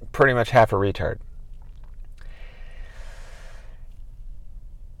pretty much half a retard.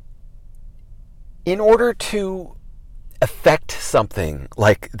 In order to affect something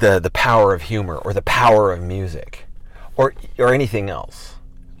like the power of humor or the power of music or anything else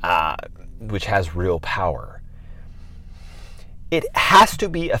which has real power, it has to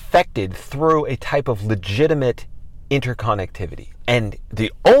be affected through a type of legitimate interconnectivity. And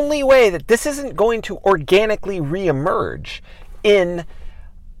the only way that this isn't going to organically reemerge in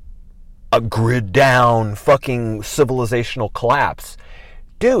a grid down fucking civilizational collapse.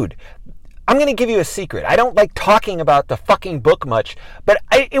 Dude, I'm going to give you a secret. I don't like talking about the fucking book much, but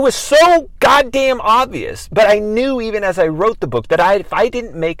it was so goddamn obvious. But I knew even as I wrote the book that if I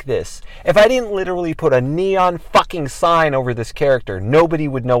didn't make this, if I didn't literally put a neon fucking sign over this character, nobody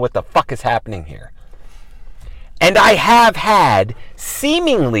would know what the fuck is happening here. And I have had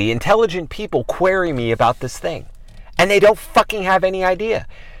seemingly intelligent people query me about this thing. And they don't fucking have any idea.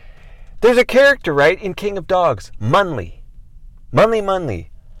 There's a character, right, in King of Dogs, Munley.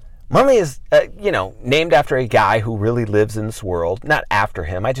 Munley is, named after a guy who really lives in this world. Not after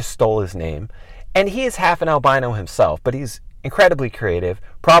him, I just stole his name. And he is half an albino himself, but he's incredibly creative,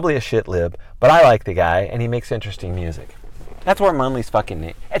 probably a shit lib, but I like the guy, and he makes interesting music. That's where Munley's fucking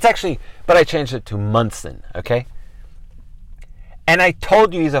name. It's actually, but I changed it to Munson, okay? And I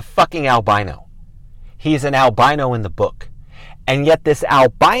told you he's a fucking albino. He's an albino in the book. And yet this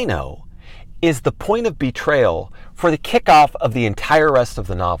albino is the point of betrayal for the kickoff of the entire rest of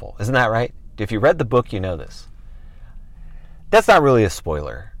the novel. Isn't that right? If you read the book, you know this. That's not really a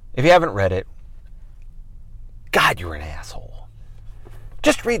spoiler. If you haven't read it, God, you're an asshole.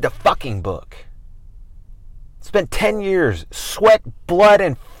 Just read the fucking book. Spent 10 years, sweat, blood,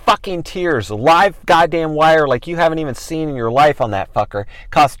 and fucking tears, live goddamn wire like you haven't even seen in your life on that fucker.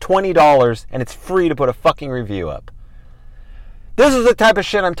 Costs $20 and it's free to put a fucking review up. This is the type of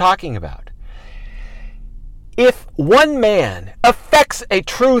shit I'm talking about. If one man affects a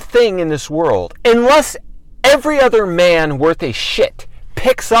true thing in this world, unless every other man worth a shit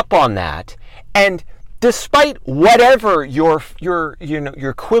picks up on that, and despite whatever your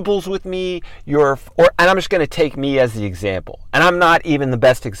quibbles with me, and I'm just going to take me as the example, and I'm not even the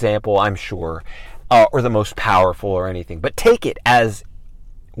best example, I'm sure, or the most powerful or anything, but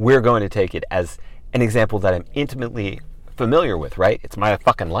we're going to take it as an example that I'm intimately familiar with, right? It's my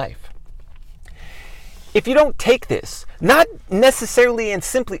fucking life. If you don't take this, not necessarily and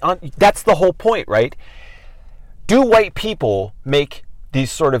simply that's the whole point, right? Do white people make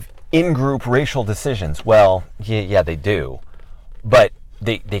these sort of in-group racial decisions? Well, yeah, they do. But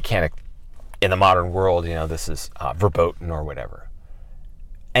they can't, in the modern world, this is verboten or whatever.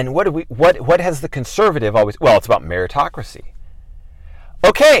 And what has the conservative always, well, it's about meritocracy.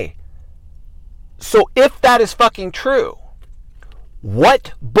 Okay, so if that is fucking true,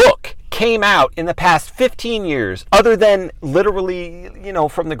 what book came out in the past 15 years, other than literally,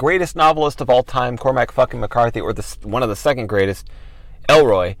 from the greatest novelist of all time, Cormac fucking McCarthy, or one of the second greatest,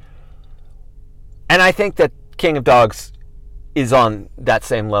 Elroy? And I think that King of Dogs is on that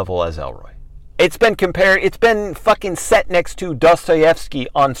same level as Elroy. It's been compared, it's been fucking set next to Dostoevsky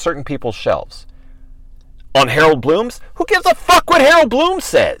on certain people's shelves. On Harold Bloom's? Who gives a fuck what Harold Bloom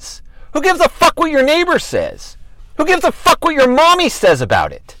says? Who gives a fuck what your neighbor says? Who gives a fuck what your mommy says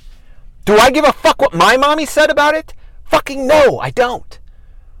about it? Do I give a fuck what my mommy said about it? Fucking no, I don't.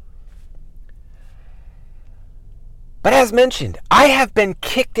 But as mentioned, I have been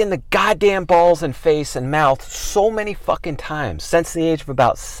kicked in the goddamn balls and face and mouth so many fucking times since the age of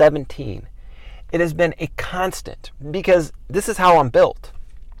about 17. It has been a constant, because this is how I'm built.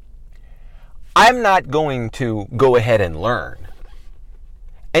 I'm not going to go ahead and learn.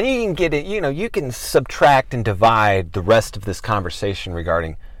 And you can get it, you can subtract and divide the rest of this conversation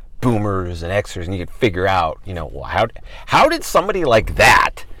regarding boomers and Xers, and you can figure out, well, how did somebody like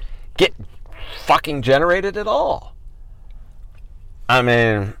that get fucking generated at all? I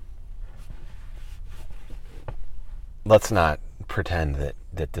mean, let's not pretend that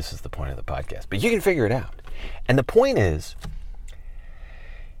this is the point of the podcast, but you can figure it out. And the point is,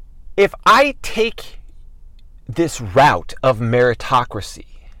 if I take this route of meritocracy,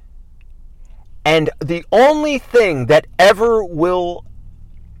 and the only thing that ever will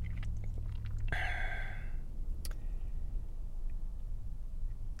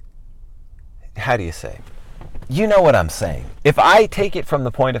how do you say? You know what I'm saying. If I take it from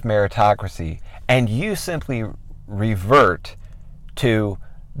the point of meritocracy and you simply revert to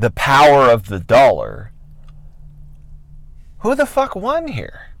the power of the dollar, who the fuck won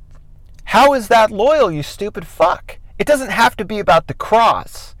here? How is that loyal, you stupid fuck? It doesn't have to be about the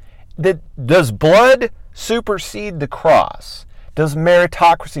cross. Does blood supersede the cross? Does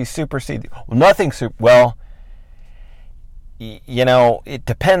meritocracy supersede? Well, it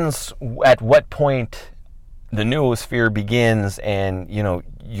depends at what point the noosphere begins and,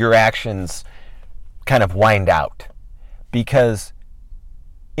 your actions kind of wind out. Because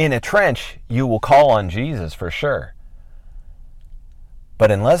in a trench, you will call on Jesus for sure.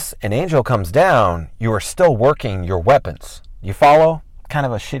 But unless an angel comes down, you are still working your weapons. You follow? Kind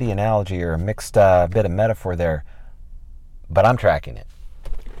of a shitty analogy or a mixed bit of metaphor there, but I'm tracking it.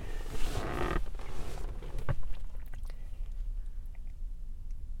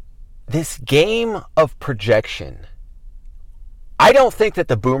 This game of projection, I don't think that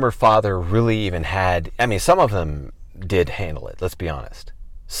the boomer father really even had, some of them did handle it, let's be honest.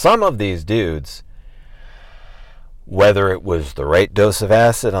 Some of these dudes, whether it was the right dose of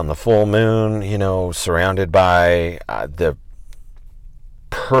acid on the full moon, surrounded by the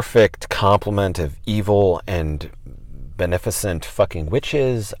perfect complement of evil and beneficent fucking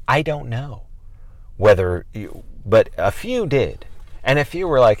witches, I don't know. But a few did. And a few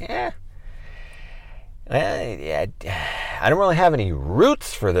were like, I don't really have any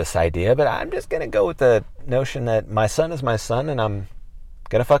roots for this idea, but I'm just going to go with the notion that my son is my son and I'm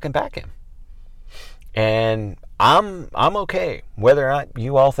going to fucking back him. And I'm okay. Whether or not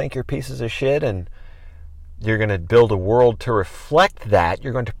you all think you're pieces of shit and you're going to build a world to reflect that,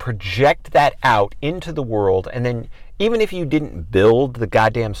 you're going to project that out into the world, and then even if you didn't build the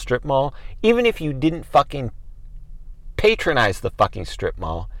goddamn strip mall, even if you didn't fucking patronize the fucking strip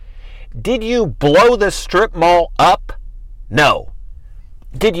mall, did you blow the strip mall up? No.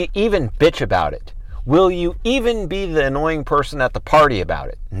 Did you even bitch about it? Will you even be the annoying person at the party about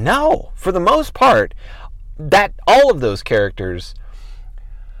it? No. For the most part, that all of those characters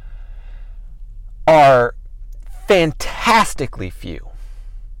are fantastically few.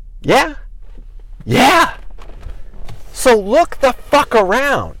 Yeah? Yeah. So look the fuck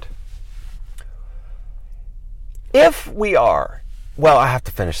around. If we are, well, I have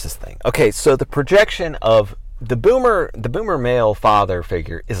to finish this thing. Okay, so the projection of the boomer male father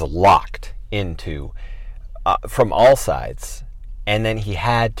figure is locked into from all sides, and then he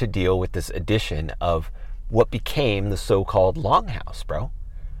had to deal with this addition of what became the so-called longhouse, bro.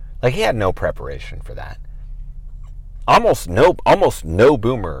 Like, he had no preparation for that. Almost no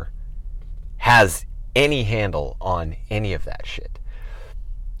boomer has any handle on any of that shit.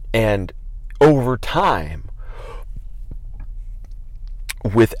 And over time,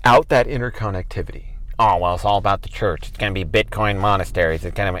 without that interconnectivity, oh, well, it's all about the church. It's going to be Bitcoin monasteries.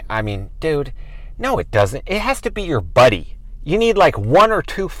 It's going to be, dude, no, it doesn't. It has to be your buddy. You need like one or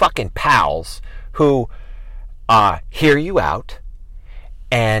two fucking pals who hear you out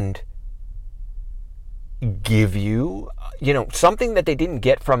and give you, something that they didn't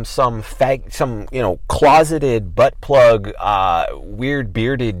get from some closeted butt plug, weird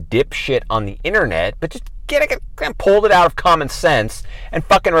bearded dipshit on the internet, but just pulled it out of common sense and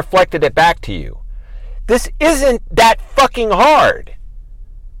fucking reflected it back to you. This isn't that fucking hard.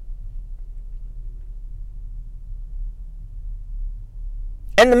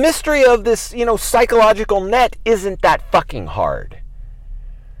 And the mystery of this, psychological net isn't that fucking hard.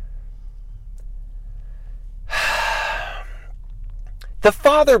 The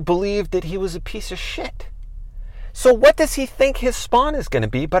father believed that he was a piece of shit. So what does he think his spawn is going to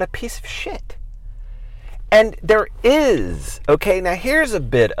be but a piece of shit? And there is, now here's a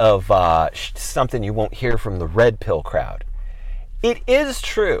bit of something you won't hear from the red pill crowd. It is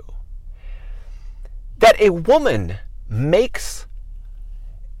true that a woman makes,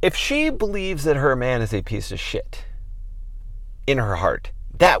 if she believes that her man is a piece of shit in her heart,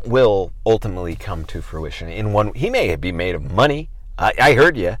 that will ultimately come to fruition. He may be made of money. I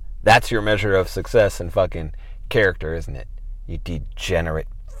heard you. That's your measure of success and fucking character, isn't it? You degenerate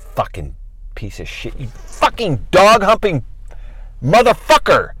fucking piece of shit. You fucking dog-humping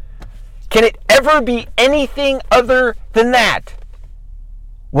motherfucker. Can it ever be anything other than that?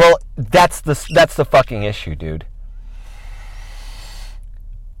 Well, that's the fucking issue, dude.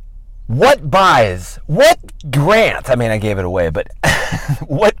 What grants, I gave it away, but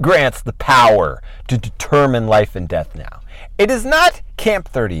what grants the power to determine life and death now? It is not Camp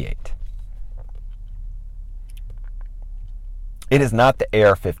 38. It is not the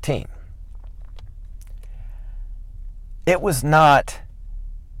AR-15. It was not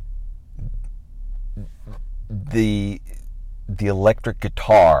the electric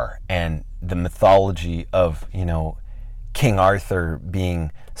guitar and the mythology of, King Arthur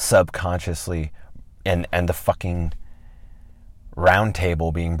being subconsciously and the fucking round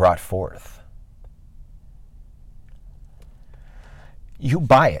table being brought forth. You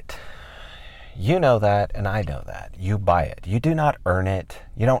buy it. You know that, and I know that. You buy it. You do not earn it.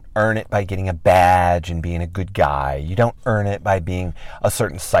 You don't earn it by getting a badge and being a good guy. You don't earn it by being a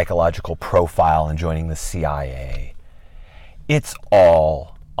certain psychological profile and joining the CIA. It's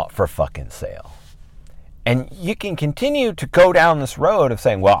all for fucking sale. And you can continue to go down this road of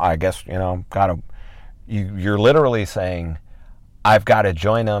saying, well, I guess, you're literally saying, I've got to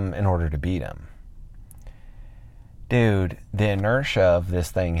join them in order to beat them. Dude, the inertia of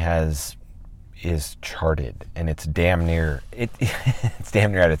this thing is charted, and it's damn near it's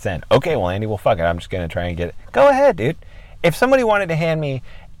damn near at its end. Okay, well, Andy, fuck it. I'm just gonna try and get it. Go ahead, dude. If somebody wanted to hand me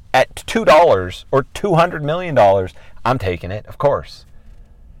at $2 or $200 million, I'm taking it, of course.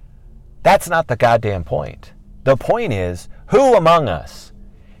 That's not the goddamn point. The point is, who among us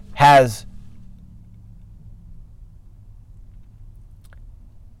has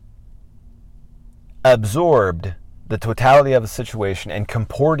absorbed the totality of a situation and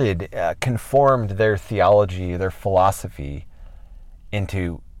conformed their theology, their philosophy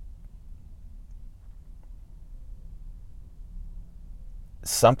into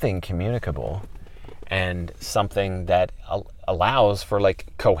something communicable and something that allows for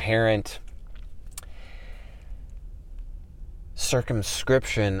coherent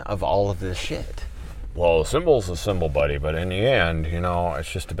circumscription of all of this shit. Well, a symbol's a symbol, buddy, but in the end, it's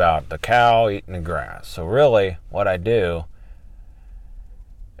just about the cow eating the grass. So really, what I do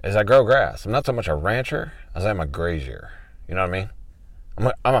is I grow grass. I'm not so much a rancher as I'm a grazier. You know what I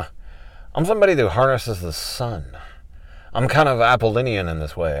mean? I'm somebody who harnesses the sun. I'm kind of Apollinian in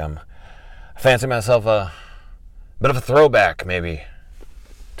this way. I fancy myself a bit of a throwback, maybe,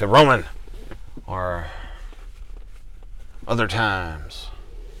 to Roman or other times.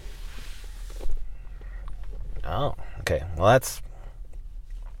 Oh, okay. Well, that's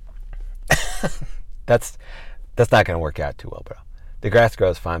not going to work out too well, bro. The grass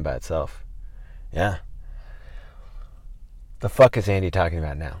grows fine by itself. Yeah. The fuck is Andy talking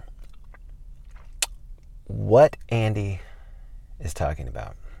about now? What Andy is talking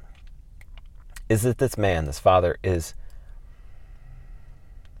about is that this man, this father, is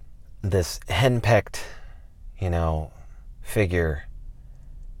this henpecked, figure,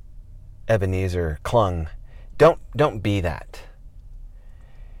 Ebenezer clung. Don't be that.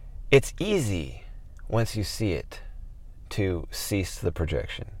 It's easy, once you see it, to cease the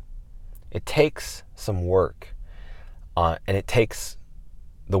projection. It takes some work, and it takes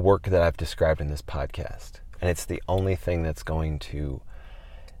the work that I've described in this podcast. And it's the only thing that's going to...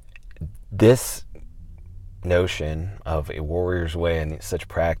 This notion of a warrior's way and such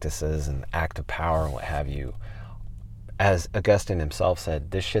practices and act of power and what have you as Augustine himself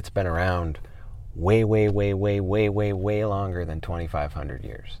said, this shit's been around way, way, way, way, way, way, way longer than 2,500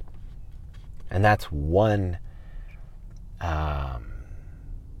 years. And that's one,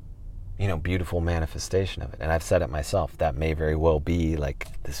 beautiful manifestation of it. And I've said it myself, that may very well be like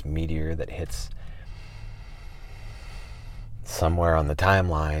this meteor that hits somewhere on the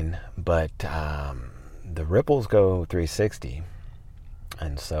timeline, but the ripples go 360.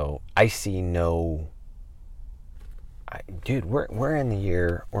 And so I see dude, we're in the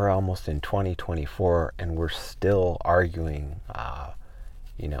year, we're almost in 2024, and we're still arguing, I'm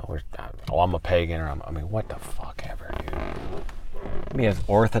a pagan, or what the fuck ever, dude. Be as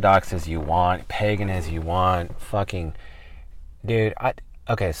orthodox as you want, pagan as you want, fucking, dude,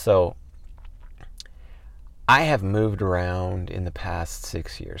 so I have moved around in the past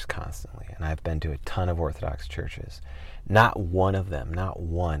 6 years constantly, and I've been to a ton of Orthodox churches. Not one of them, not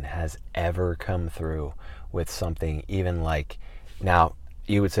one, has ever come through with something even like, now,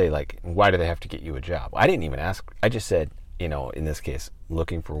 you would say, like, why do they have to get you a job? I didn't even ask. I just said, in this case,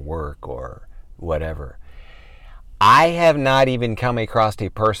 looking for work or whatever. I have not even come across a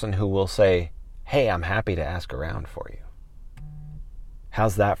person who will say, hey, I'm happy to ask around for you.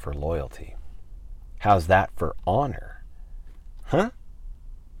 How's that for loyalty? How's that for honor? Huh?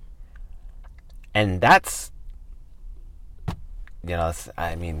 And that's, there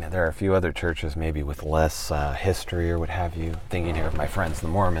are a few other churches maybe with less history or what have you. Thinking here of my friends, the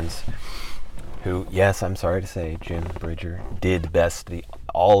Mormons, who, yes, I'm sorry to say, Jim Bridger did best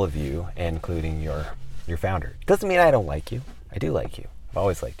all of you, including your founder. Doesn't mean I don't like you. I do like you. I've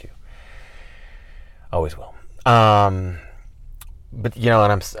always liked you. Always will. But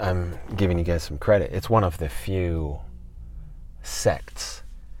and I'm giving you guys some credit. It's one of the few sects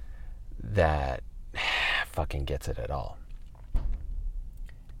that fucking gets it at all.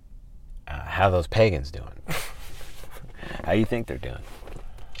 How those pagans doing? How you think they're doing?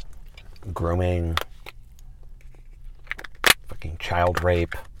 Grooming, fucking child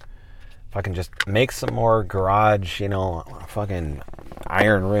rape, fucking just make some more garage, fucking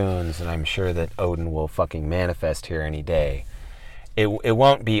iron runes, and I'm sure that Odin will fucking manifest here any day. It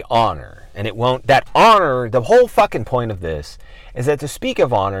won't be honor, and it won't, that honor, the whole fucking point of this is that to speak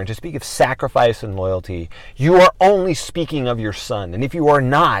of honor and to speak of sacrifice and loyalty, you are only speaking of your son. And if you are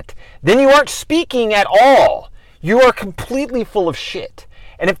not, then you aren't speaking at all. You are completely full of shit.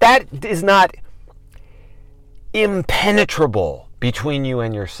 And if that is not impenetrable between you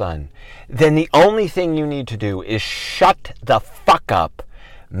and your son, then the only thing you need to do is shut the fuck up,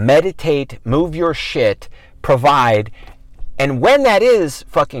 meditate, move your shit, provide. And when that is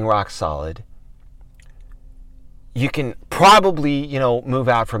fucking rock solid, you can probably, move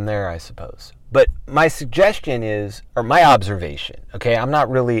out from there, I suppose. But my suggestion is, or my observation, okay,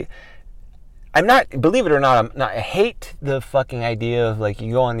 believe it or not, I hate the fucking idea of, like,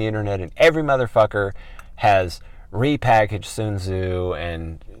 you go on the internet and every motherfucker has repackaged Sun Tzu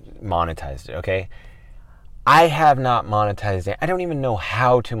and monetized it, okay? I have not monetized it. I don't even know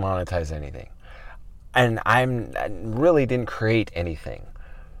how to monetize anything. And I really didn't create anything.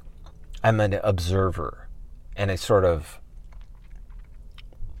 I'm an observer and a sort of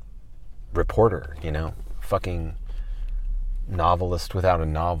reporter, fucking novelist without a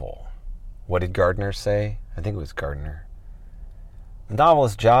novel. What did Gardner say? I think it was Gardner. The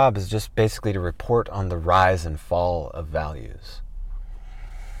novelist's job is just basically to report on the rise and fall of values.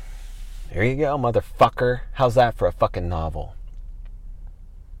 There you go, motherfucker. How's that for a fucking novel?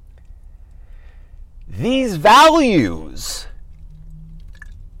 These values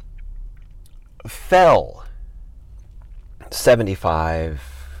fell 75,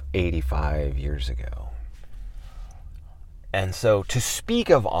 85 years ago. And so to speak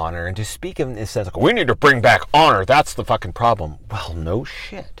of honor and to speak of this sense, like, we need to bring back honor, that's the fucking problem. Well, no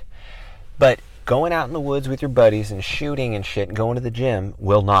shit. But going out in the woods with your buddies and shooting and shit and going to the gym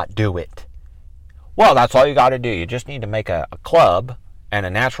will not do it. Well, that's all you got to do. You just need to make a club and a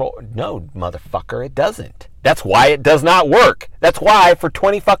natural... No, motherfucker, it doesn't. That's why it does not work. That's why for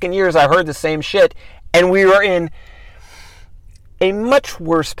 20 fucking years I heard the same shit, and we are in a much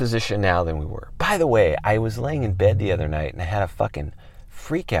worse position now than we were. By the way, I was laying in bed the other night and I had a fucking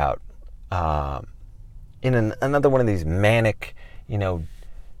freak out in another one of these manic,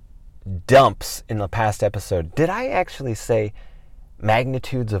 dumps in the past episode. Did I actually say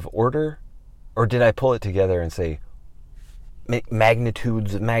magnitudes of order? Or did I pull it together and say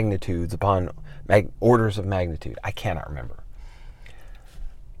magnitudes upon orders of magnitude? I cannot remember.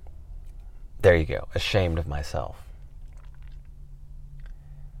 There you go. Ashamed of myself.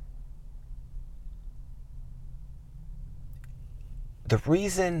 The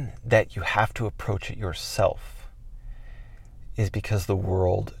reason that you have to approach it yourself is because the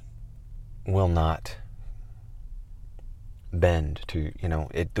world will not bend to,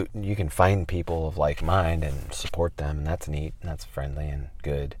 you can find people of like mind and support them, and that's neat, and that's friendly and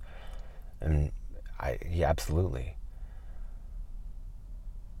good. And yeah, absolutely.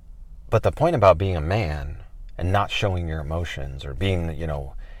 But the point about being a man and not showing your emotions or being,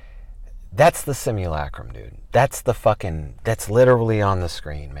 that's the simulacrum, dude. That's literally on the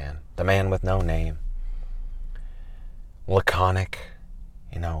screen, man. The man with no name. Laconic,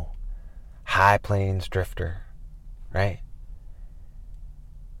 high plains drifter, right?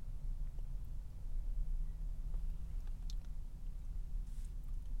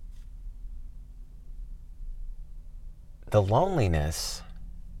 The loneliness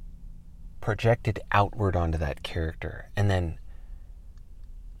projected outward onto that character, and then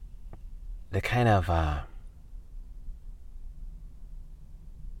the kind of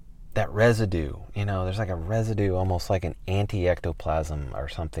that residue, there's like a residue, almost like an anti-ectoplasm or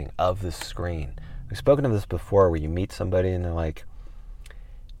something of the screen. We've spoken of this before, where you meet somebody and they're like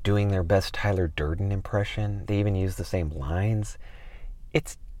doing their best Tyler Durden impression. They even use the same lines.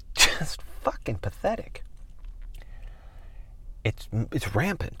 It's just fucking pathetic. It's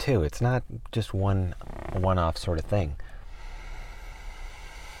rampant too. It's not just one-off sort of thing.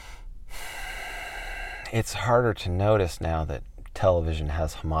 It's harder to notice now that television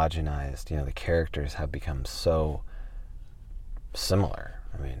has homogenized. The characters have become so similar.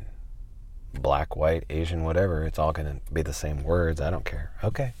 I mean, black, white, Asian, whatever, it's all going to be the same words. I don't care.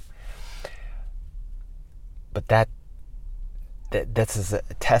 Okay. But that's a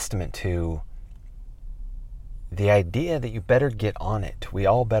testament to the idea that you better get on it. We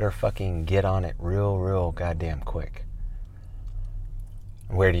all better fucking get on it real goddamn quick.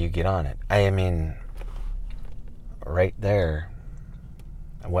 Where do you get on it? I mean, right there.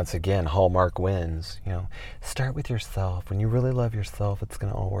 Once again, Hallmark wins. Start with yourself. When you really love yourself, it's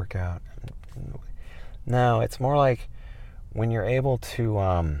going to all work out. No, it's more like when you're able to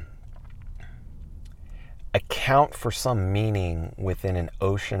account for some meaning within an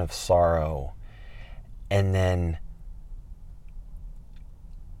ocean of sorrow, and then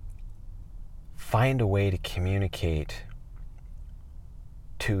find a way to communicate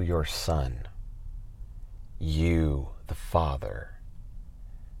to your son, you, the father.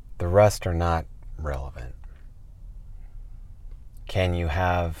 The rest are not relevant. Can you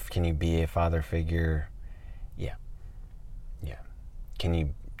be a father figure? Yeah.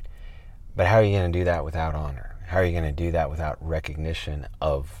 But how are you going to do that without honor? How are you going to do that without recognition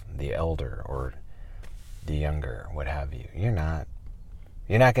of the elder or the younger, what have you? You're not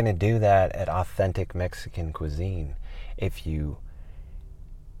going to do that at authentic Mexican cuisine, if you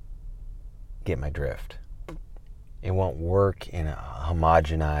get my drift. It won't work in a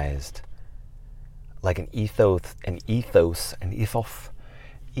homogenized, like an ethos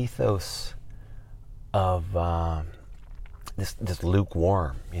of this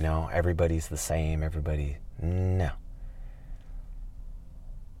lukewarm, everybody's the same, no.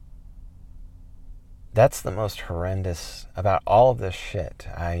 That's the most horrendous about all of this shit.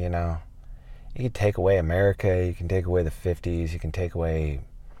 You can take away America, you can take away the 50s, you can take away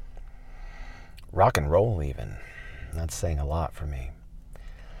rock and roll even. That's saying a lot for me.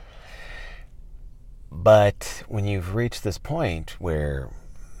 But when you've reached this point where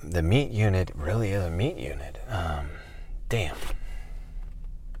the meat unit really is a meat unit, damn.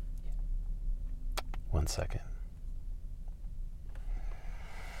 1 second.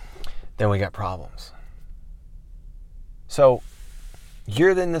 Then we got problems. So,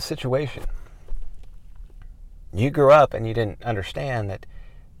 you're in this situation. You grew up and you didn't understand that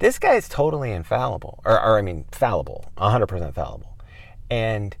this guy's totally infallible, fallible, 100% fallible.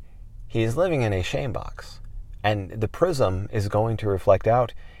 And he's living in a shame box. And the prism is going to reflect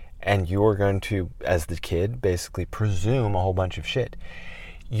out, and you're going to, as the kid, basically presume a whole bunch of shit.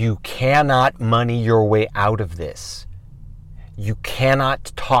 You cannot money your way out of this. You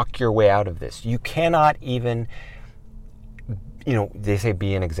cannot talk your way out of this. You cannot even, they say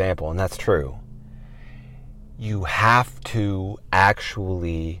be an example, and that's true. You have to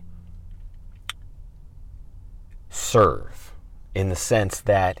actually serve, in the sense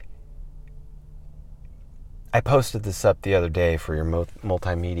that I posted this up the other day for your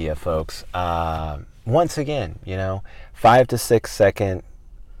multimedia folks. Once again, 5 to 6 second,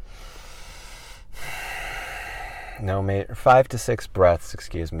 5 to 6 breaths,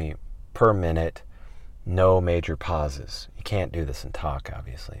 per minute, no major pauses. You can't do this in talk,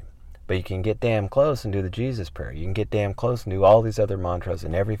 obviously. But you can get damn close and do the Jesus prayer. You can get damn close and do all these other mantras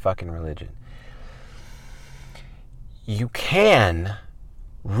in every fucking religion. You can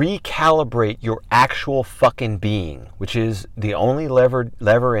recalibrate your actual fucking being, which is the only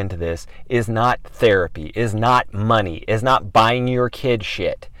lever into this, is not therapy, is not money, is not buying your kid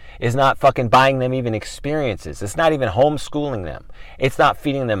shit, is not fucking buying them even experiences. It's not even homeschooling them. It's not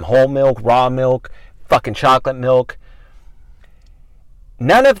feeding them whole milk, raw milk, fucking chocolate milk.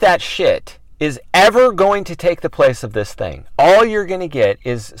 None of that shit is ever going to take the place of this thing. All you're going to get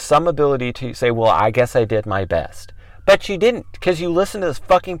is some ability to say, well, I guess I did my best. But you didn't, because you listened to this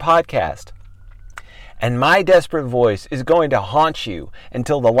fucking podcast. And my desperate voice is going to haunt you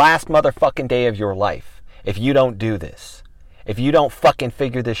until the last motherfucking day of your life if you don't do this. If you don't fucking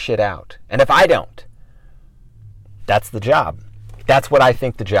figure this shit out. And if I don't. That's the job. That's what I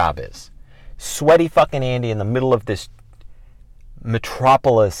think the job is. Sweaty fucking Andy in the middle of this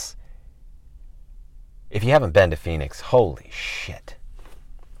metropolis. If you haven't been to Phoenix, holy shit.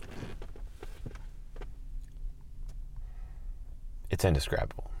 It's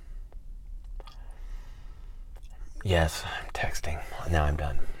indescribable. Yes, I'm texting. Now I'm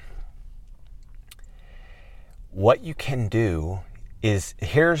done. What you can do is,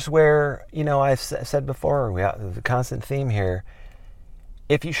 here's where, I've said before, we have the constant theme here.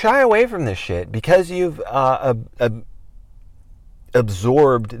 If you shy away from this shit because you've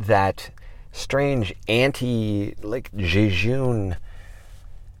absorbed that strange Jejune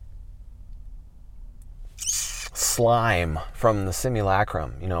slime from the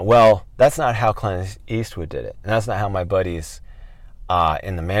simulacrum, well, that's not how Clint Eastwood did it. And that's not how my buddies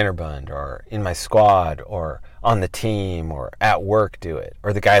in the Manor Bund or in my squad or on the team or at work do it,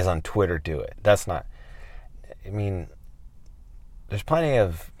 or the guys on Twitter do it. That's not, there's plenty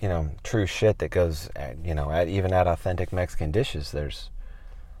of, true shit that goes, even at authentic Mexican dishes, there's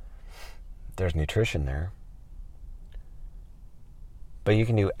nutrition there. But you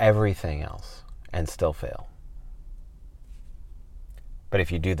can do everything else and still fail. But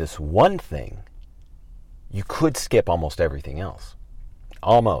if you do this one thing, you could skip almost everything else.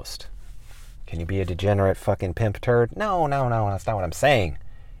 Almost. Can you be a degenerate fucking pimp turd? No, that's not what I'm saying.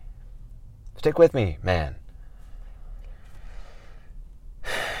 Stick with me, man.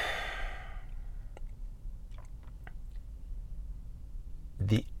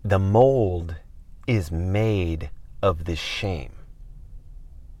 The mold is made of this shame.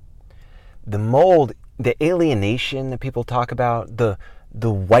 The mold, the alienation that people talk about, the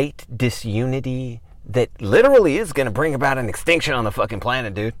white disunity that literally is going to bring about an extinction on the fucking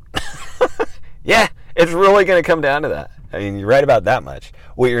planet, dude. Yeah, it's really going to come down to that. You're right about that much.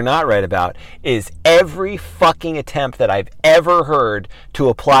 What you're not right about is every fucking attempt that I've ever heard to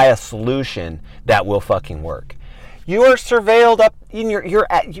apply a solution that will fucking work. You are surveilled up in your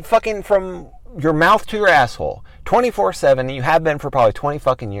fucking from your mouth to your asshole 24/7. You have been for probably 20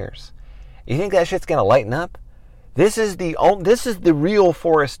 fucking years. You think that shit's gonna lighten up? This is the real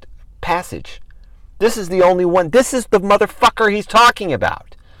forest passage. This is the only one. This is the motherfucker he's talking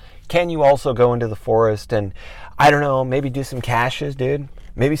about. Can you also go into the forest and, I don't know, maybe do some caches, dude?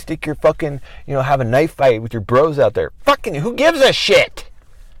 Maybe stick your fucking, have a knife fight with your bros out there. Fucking, who gives a shit?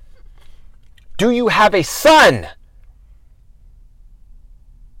 Do you have a son?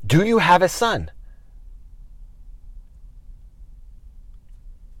 Do you have a son?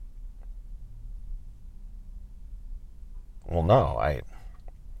 Well, no,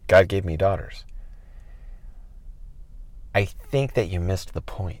 God gave me daughters. I think that you missed the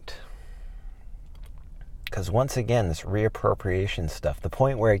point. Because once again, this reappropriation stuff, the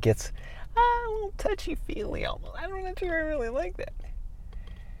point where it gets a little touchy-feely almost. I don't know if you really like that.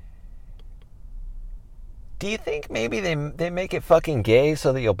 Do you think maybe they make it fucking gay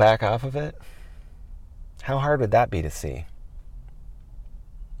so that you'll back off of it? How hard would that be to see?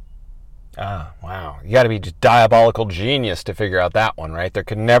 Ah, wow. You gotta be just diabolical genius to figure out that one, right? There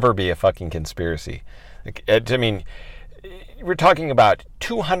could never be a fucking conspiracy. We're talking about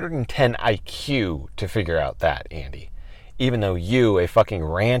 210 IQ to figure out that, Andy. Even though you, a fucking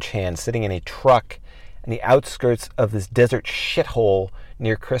ranch hand sitting in a truck in the outskirts of this desert shithole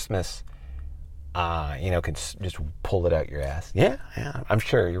near Christmas, can just pull it out your ass. Yeah, I'm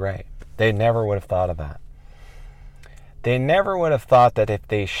sure you're right. They never would have thought of that. They never would have thought that if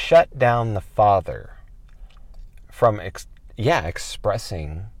they shut down the father from,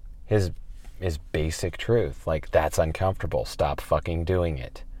 expressing his basic truth, like, that's uncomfortable, stop fucking doing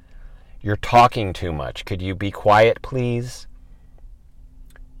it. You're talking too much. Could you be quiet, please?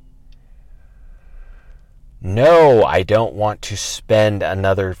 No, I don't want to spend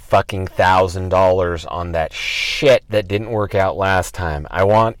another fucking $1,000 on that shit that didn't work out last time. I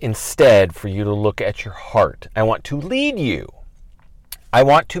want instead for you to look at your heart. I want to lead you. I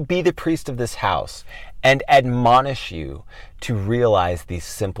want to be the priest of this house and admonish you to realize these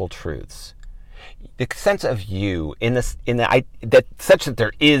simple truths. The sense of you that such that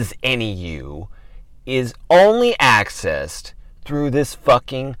there is any you is only accessed through this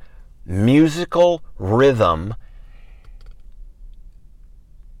fucking musical rhythm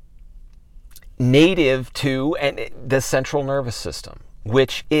native to the central nervous system,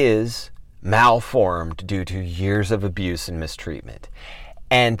 which is malformed due to years of abuse and mistreatment.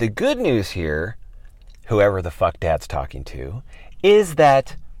 And the good news here, whoever the fuck Dad's talking to, is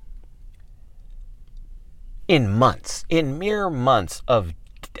that in mere months of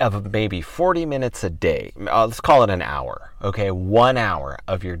maybe 40 minutes a day, let's call it an hour, okay, 1 hour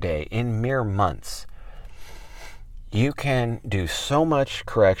of your day, in mere months, you can do so much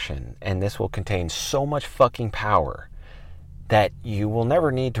correction, and this will contain so much fucking power that you will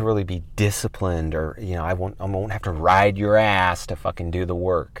never need to really be disciplined, or, I won't have to ride your ass to fucking do the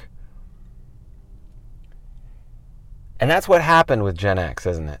work. And that's what happened with Gen X,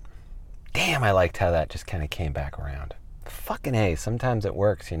 isn't it? Damn, I liked how that just kind of came back around. Fucking A, sometimes it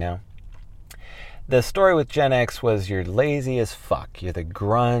works, The story with Gen X was you're lazy as fuck. You're the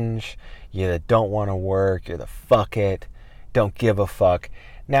grunge. You that don't want to work. You're the fuck it. Don't give a fuck.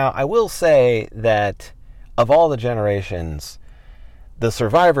 Now, I will say that of all the generations, the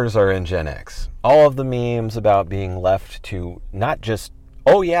survivors are in Gen X. All of the memes about being left to not just,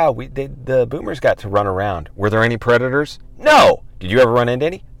 oh yeah, the boomers got to run around. Were there any predators? No. Did you ever run into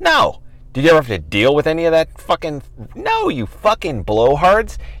any? No. Did you ever have to deal with any of that fucking... No, you fucking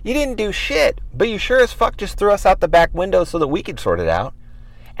blowhards. You didn't do shit. But you sure as fuck just threw us out the back window so that we could sort it out.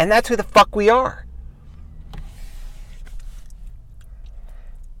 And that's who the fuck we are.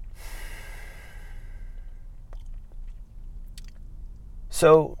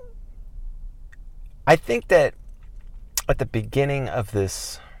 So, I think that at the beginning of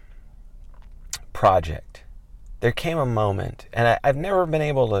this project, there came a moment, and I've never been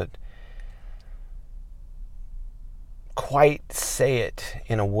able to quite say it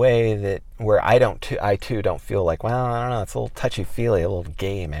in a way that where I too don't feel like, well, I don't know, it's a little touchy-feely, a little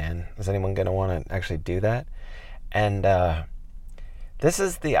gay, man. Is anyone going to want to actually do that? And this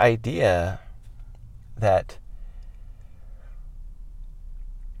is the idea that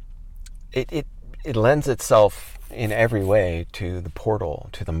it lends itself in every way to the portal,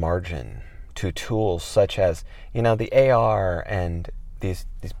 to the margin, to tools such as, the AR and these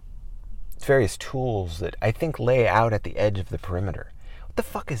various tools that I think lay out at the edge of the perimeter. What the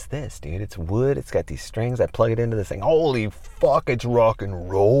fuck is this, dude? It's wood. It's got these strings. I plug it into this thing. Holy fuck, it's rock and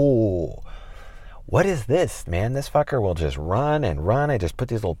roll. What is this, man? This fucker will just run and run. I just put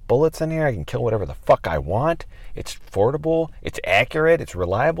these little bullets in here. I can kill whatever the fuck I want. It's affordable. It's accurate. It's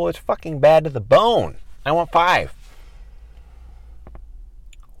reliable. It's fucking bad to the bone. I want 5.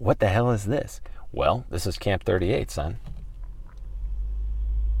 What the hell is this? Well, this is Camp 38, son.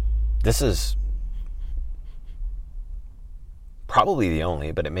 This is probably the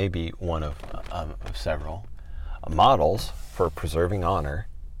only, but it may be one of several models for preserving honor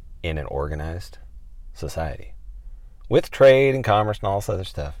in an organized society with trade and commerce and all this other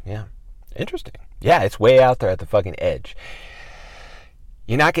stuff. Yeah, interesting. Yeah, it's way out there at the fucking edge.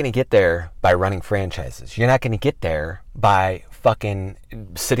 You're not going to get there by running franchises. You're not going to get there by fucking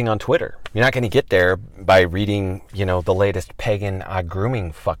sitting on Twitter. You're not going to get there by reading, the latest pagan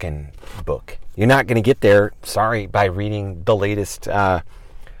grooming fucking book. You're not going to get there, by reading the latest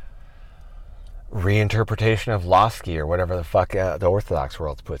reinterpretation of Losky or whatever the fuck the Orthodox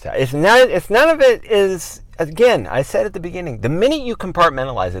world puts out. None of it is, again, I said at the beginning, the minute you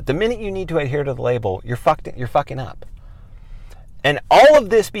compartmentalize it, the minute you need to adhere to the label, you're fucking up. And all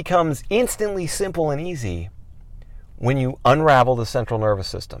of this becomes instantly simple and easy when you unravel the central nervous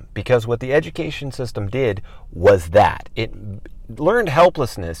system. Because what the education system did was that. Learned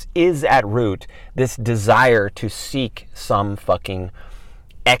helplessness is at root this desire to seek some fucking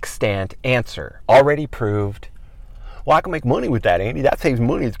extant answer. Already proved. Well, I can make money with that, Andy. That saves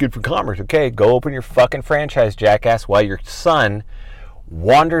money. It's good for commerce. Okay, go open your fucking franchise, jackass, while your son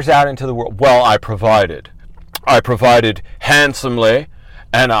wanders out into the world. Well, I provided handsomely,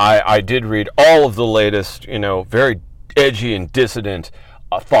 and I did read all of the latest, very edgy and dissident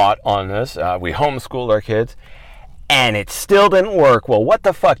thought on this. We homeschooled our kids, and it still didn't work. Well, what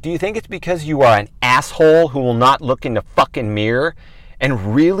the fuck? Do you think it's because you are an asshole who will not look in the fucking mirror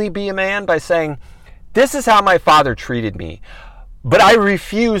and really be a man by saying, this is how my father treated me, but I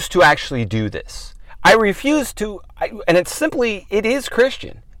refuse to actually do this. I refuse to, and it is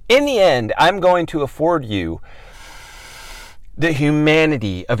Christian. In the end, I'm going to afford you the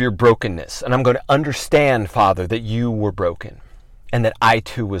humanity of your brokenness. And I'm going to understand, Father, that you were broken and that I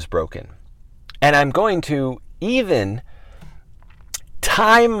too was broken. And I'm going to even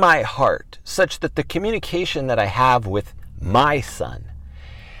time my heart such that the communication that I have with my son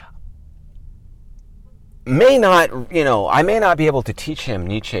may not, I may not be able to teach him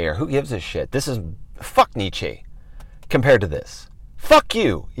Nietzsche or who gives a shit. This is, fuck Nietzsche compared to this. Fuck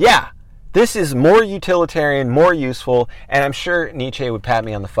you. Yeah. This is more utilitarian, more useful, and I'm sure Nietzsche would pat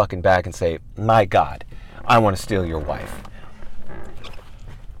me on the fucking back and say, my God, I want to steal your wife.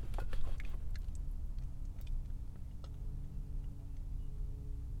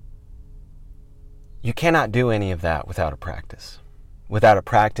 You cannot do any of that without a practice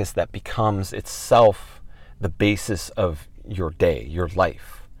that becomes itself the basis of your day, your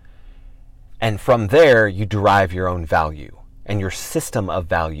life. And from there, you derive your own value, and your system of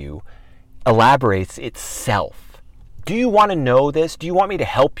value elaborates itself. Do you want to know this? Do you want me to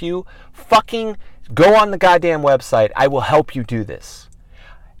help you? Fucking go on the goddamn website. I will help you do this.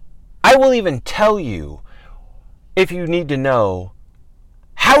 I will even tell you, if you need to know,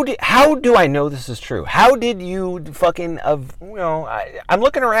 how do I know this is true? How did you fucking I'm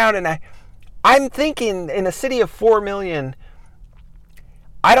looking around and I'm thinking in a city of 4 million,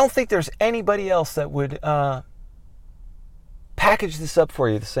 I don't think there's anybody else that would package this up for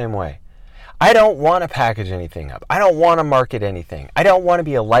you the same way. I don't want to package anything up. I don't want to market anything. I don't want to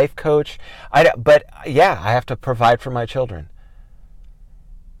be a life coach. But yeah, I have to provide for my children.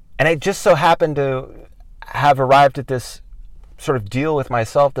 And I just so happen to have arrived at this sort of deal with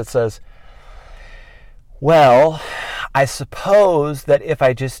myself that says, well, I suppose that if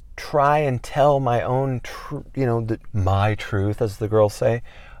I just try and tell my own my truth, as the girls say,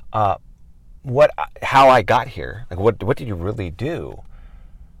 how I got here, like what did you really do?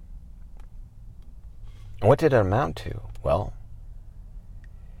 And what did it amount to? Well,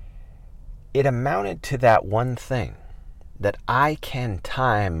 it amounted to that one thing, that I can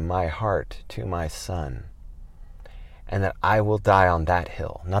time my heart to my son, and that I will die on that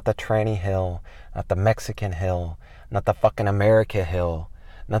hill. Not the tranny hill, not the Mexican hill, not the fucking America hill,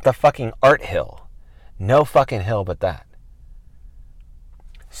 not the fucking art hill. No fucking hill but that.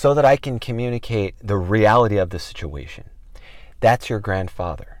 So that I can communicate the reality of the situation. That's your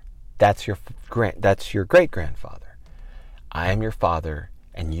grandfather. That's your great-grandfather. I am your father,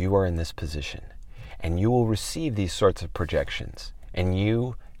 and you are in this position. And you will receive these sorts of projections. And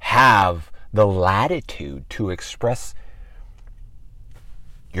you have the latitude to express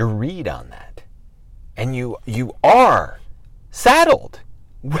your read on that. And you are saddled.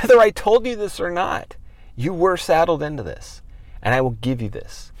 Whether I told you this or not, you were saddled into this. And I will give you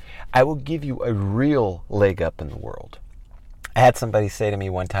this. I will give you a real leg up in the world. I had somebody say to me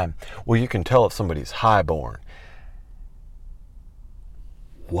one time, well, you can tell if somebody's highborn.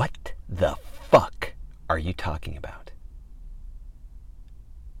 What the fuck are you talking about?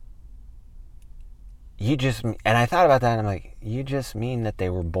 And I thought about that and I'm like, you just mean that they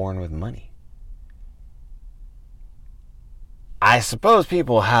were born with money. I suppose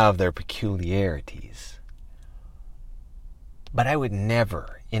people have their peculiarities. But I would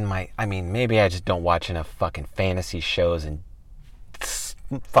never maybe I just don't watch enough fucking fantasy shows and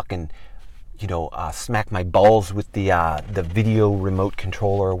fucking, smack my balls with the video remote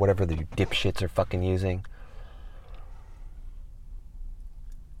controller or whatever the dipshits are fucking using.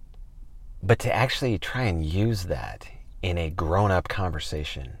 But to actually try and use that in a grown-up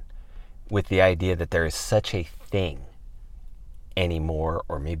conversation with the idea that there is such a thing anymore,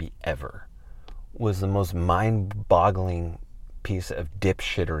 or maybe ever, was the most mind-boggling piece of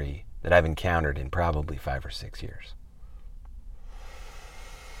dipshittery that I've encountered in probably 5 or 6 years.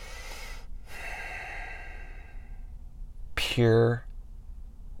 Pure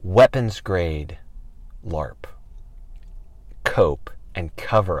weapons-grade LARP, cope, and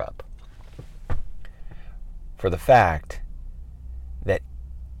cover-up for the fact that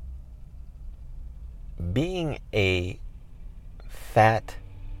being a fat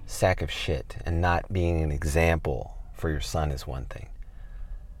sack of shit and not being an example for your son is one thing.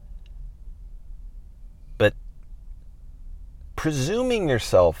 But presuming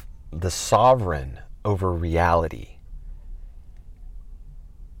yourself the sovereign over reality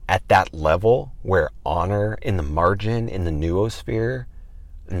at that level where honor in the margin, in the noosphere,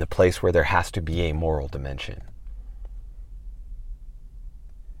 in the place where there has to be a moral dimension.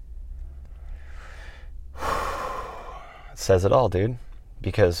 It says it all, dude.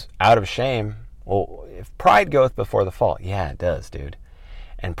 Because out of shame, well, if pride goeth before the fall, yeah, it does, dude.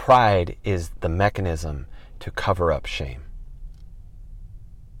 And pride is the mechanism to cover up shame.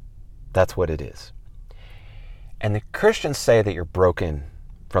 That's what it is. And the Christians say that you're broken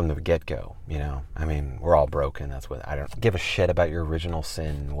from the get-go, you know? I mean, we're all broken. That's what, I don't give a shit about your original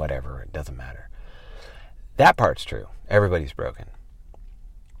sin, whatever. It doesn't matter. That part's true. Everybody's broken.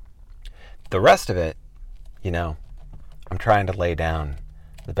 The rest of it, you know, I'm trying to lay down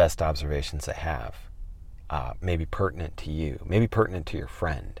the best observations I have. Maybe pertinent to you. Maybe pertinent to your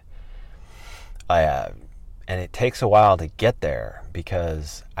friend. And it takes a while to get there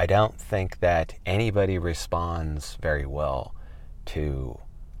because I don't think that anybody responds very well to...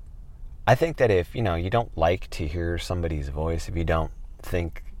 I think that if, you know, you don't like to hear somebody's voice, if you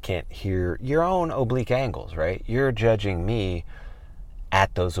can't hear your own oblique angles, right? You're judging me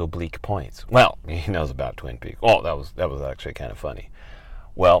at those oblique points. Well, he knows about Twin Peaks. Oh, that was actually kind of funny.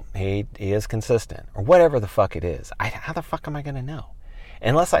 Well, he is consistent, or whatever the fuck it is. How the fuck am I going to know?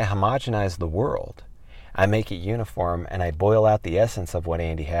 Unless I homogenize the world, I make it uniform, and I boil out the essence of what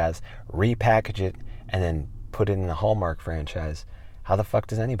Andy has, repackage it, and then put it in the Hallmark franchise. How the fuck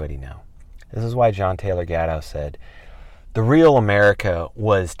does anybody know? This is why John Taylor Gatto said, the real America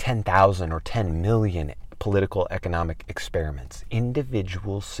was 10,000 or 10 million political economic experiments,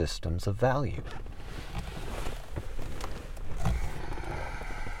 individual systems of value.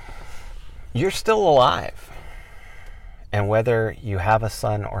 You're still alive. And whether you have a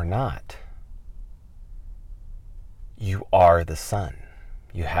son or not, you are the son.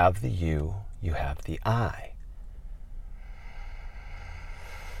 You have the you have the I.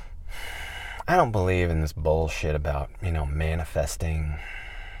 I don't believe in this bullshit about, you know, manifesting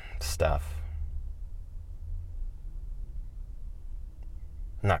stuff.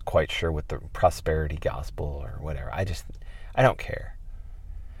 I'm not quite sure what the prosperity gospel or whatever. I don't care.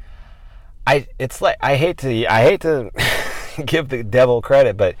 I hate to give the devil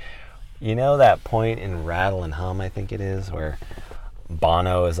credit, but you know that point in Rattle and Hum, I think it is, where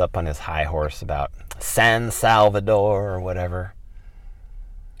Bono is up on his high horse about San Salvador or whatever.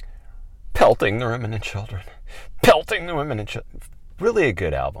 Pelting the women and children. Pelting the women and children. Really a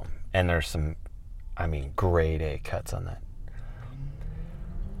good album. And there's some, grade A cuts on that.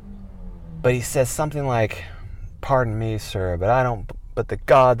 But he says something like, pardon me, sir, but the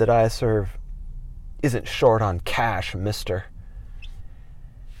God that I serve isn't short on cash, mister.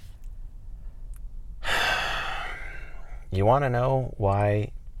 You want to know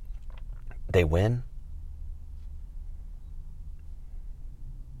why they win?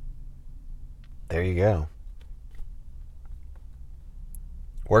 There you go.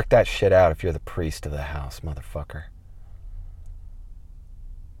 Work that shit out if you're the priest of the house, motherfucker.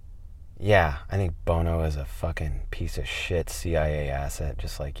 Yeah, I think Bono is a fucking piece of shit CIA asset,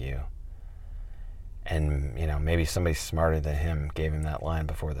 just like you. And, you know, maybe somebody smarter than him gave him that line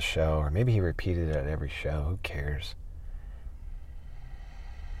before the show, or maybe he repeated it at every show. Who cares?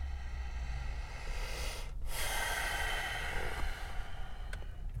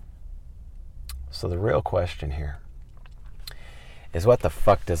 So the real question here is, what the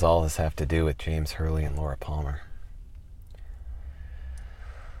fuck does all this have to do with James Hurley and Laura Palmer?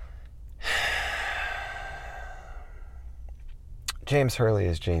 James Hurley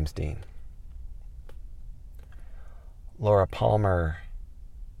is James Dean. Laura Palmer,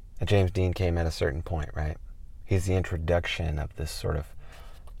 James Dean came at a certain point, right? He's the introduction of this sort of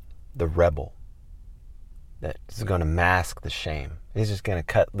the rebel that is going to mask the shame. He's just going to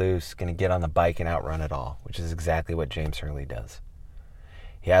cut loose, going to get on the bike and outrun it all, which is exactly what James Hurley does.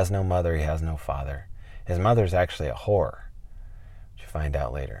 He has no mother, he has no father. His mother's actually a whore, which you find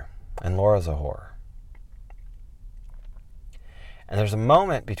out later. And Laura's a whore. And there's a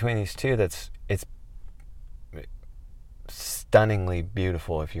moment between these two it's stunningly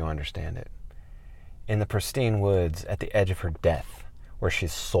beautiful if you understand it. In the pristine woods at the edge of her death, where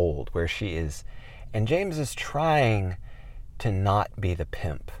she's sold, where she is. And James is trying to not be the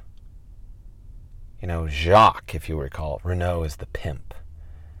pimp. You know, Jacques, if you recall, Renault is the pimp.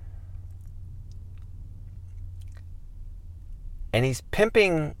 And he's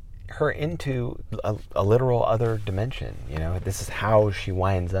pimping her into a literal other dimension. You know, this is how she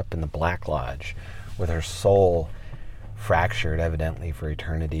winds up in the Black Lodge, with her soul fractured evidently for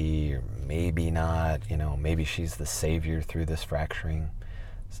eternity, or maybe not. You know, maybe she's the savior through this fracturing.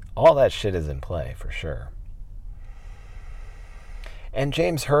 All that shit is in play for sure. And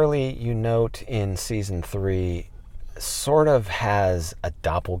James Hurley, you note in season 3, sort of has a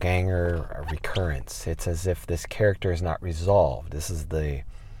doppelganger, a recurrence. It's as if this character is not resolved. This is the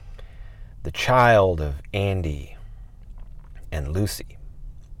child of Andy and Lucy.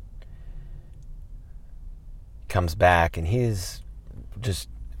 Comes back and he's just,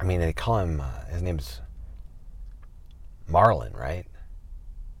 they call him, his name's Marlon, right?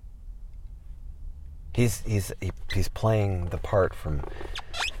 He's playing the part from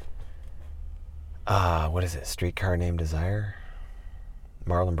what is it? Streetcar Named Desire?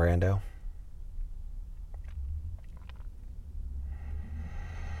 Marlon Brando.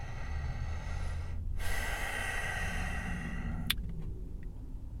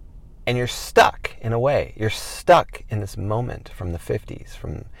 And you're stuck in a way. You're stuck in this moment from the 50s,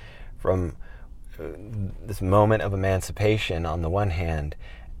 from this moment of emancipation on the one hand,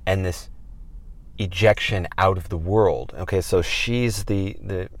 and this ejection out of the world. Okay, so she's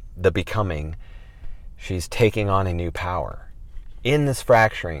the becoming. She's taking on a new power. In this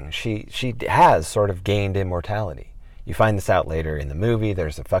fracturing, she has sort of gained immortality. You find this out later in the movie.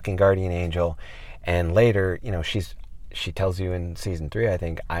 There's a fucking guardian angel, and later, she tells you in season 3, I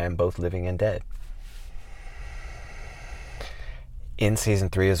think, I am both living and dead. In season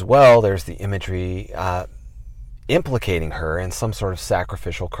 3 as well, there's the imagery implicating her in some sort of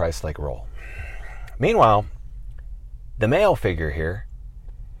sacrificial Christ-like role. Meanwhile, the male figure here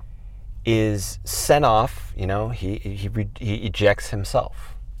is sent off, he ejects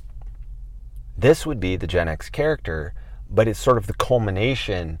himself. This would be the Gen X character, but it's sort of the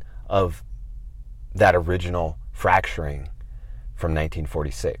culmination of that original fracturing from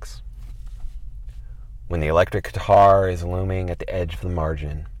 1946. When the electric guitar is looming at the edge of the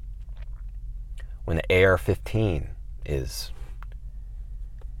margin, when the AR-15 is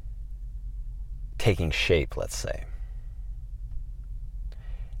taking shape, let's say.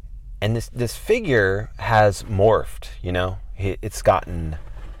 And this figure has morphed, it's gotten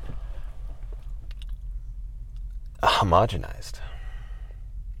homogenized,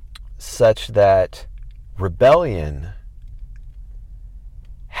 such that rebellion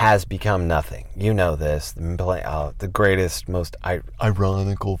has become nothing. You know this. The greatest, most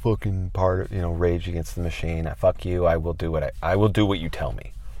ironical fucking part of, Rage Against the Machine. Fuck you. I will do what you tell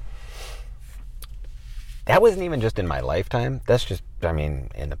me. That wasn't even just in my lifetime. That's just,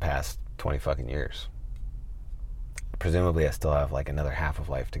 in the past 20 fucking years. Presumably I still have like another half of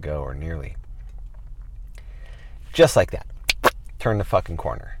life to go, or nearly. Just like that. Turn the fucking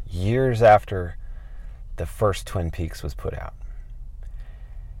corner. Years after the first Twin Peaks was put out.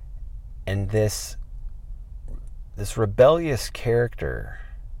 And this rebellious character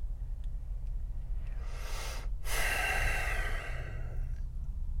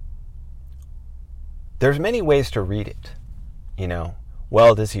there's many ways to read it,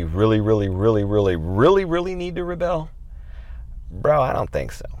 Well, does he really, really, really, really, really, really need to rebel? Bro, I don't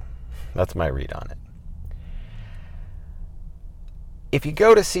think so. That's my read on it. If you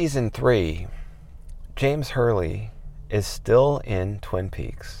go to season 3, James Hurley is still in Twin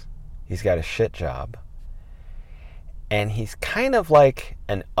Peaks. He's got a shit job. And he's kind of like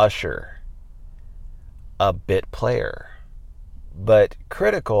an usher, a bit player, but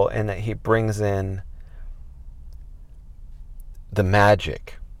critical in that he brings in the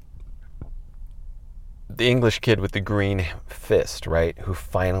magic. The English kid with the green fist, right? Who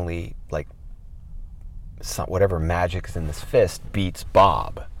finally, whatever magic's in this fist, beats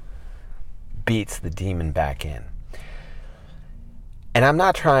Bob. Beats the demon back in. And I'm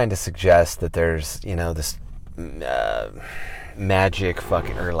not trying to suggest that there's, this magic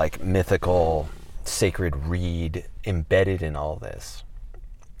fucking, or mythical sacred reed embedded in all this.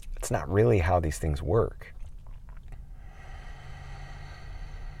 It's not really how these things work.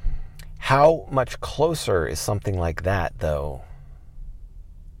 How much closer is something like that, though,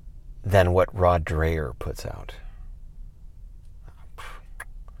 than what Rod Dreher puts out?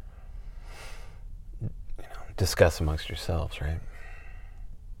 Discuss amongst yourselves, right?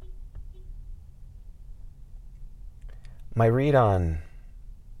 My read on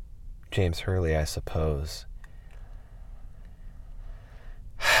James Hurley, I suppose,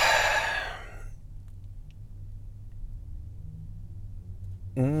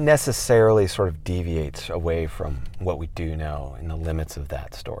 necessarily sort of deviates away from what we do know in the limits of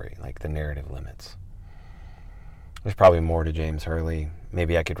that story, like the narrative limits. There's probably more to James Hurley.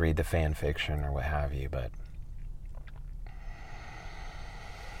 Maybe I could read the fan fiction or what have you, but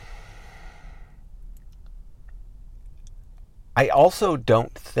I also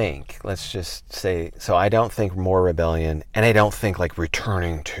don't think, let's just say, so I don't think more rebellion, and I don't think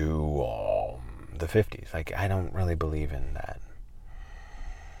returning to the 50s. I don't really believe in that.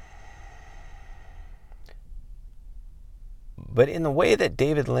 But in the way that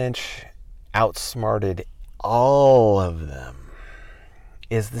David Lynch outsmarted all of them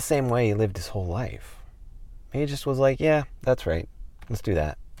is the same way he lived his whole life. He just was like, yeah, that's right. Let's do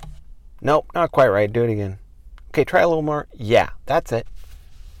that. Nope, not quite right. Do it again. Okay, try a little more. Yeah, that's it.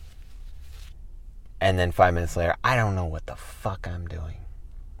 And then 5 minutes later, I don't know what the fuck I'm doing.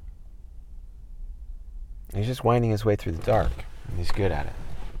 He's just winding his way through the dark. And he's good at it.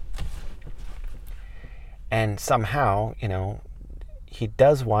 And somehow, he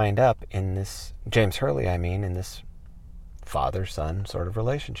does wind up in this, James Hurley, in this father-son sort of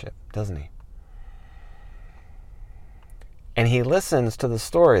relationship, doesn't he? And he listens to the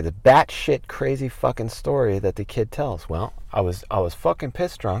story, the batshit crazy fucking story that the kid tells. Well, I was fucking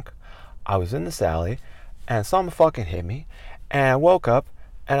pissed drunk. I was in this alley, and someone fucking hit me, and I woke up,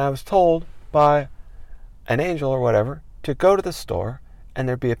 and I was told by an angel or whatever to go to the store, and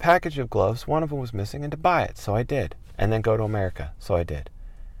there'd be a package of gloves. One of them was missing, and to buy it. So I did. And then go to America. So I did.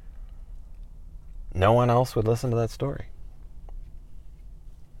 No one else would listen to that story.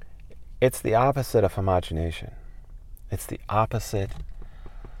 It's the opposite of homogenation. It's the opposite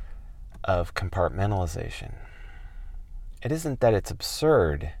of compartmentalization. It isn't that it's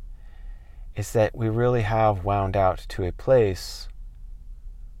absurd. It's that we really have wound out to a place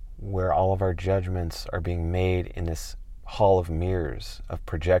where all of our judgments are being made in this hall of mirrors of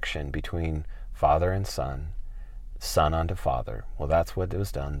projection between father and son onto father. Well, that's what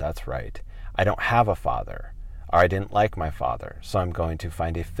was done. That's right. I don't have a father, or I didn't like my father, so I'm going to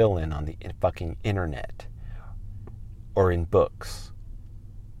find a fill-in on the fucking internet or in books.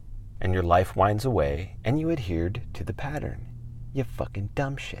 And your life winds away, and you adhered to the pattern. You fucking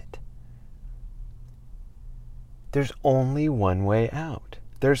dumb shit. There's only one way out.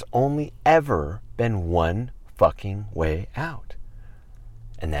 There's only ever been one fucking way out.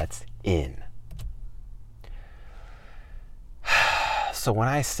 And that's in. So when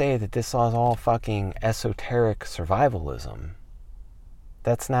I say that this is all fucking esoteric survivalism,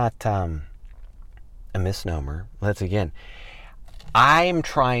 that's not a misnomer. Let's again. I'm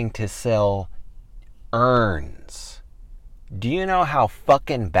trying to sell urns. Do you know how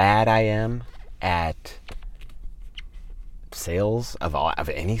fucking bad I am at sales of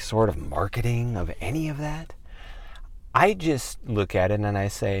any sort of marketing, of any of that? I just look at it and I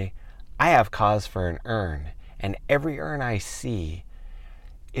say, I have cause for an urn, and every urn I see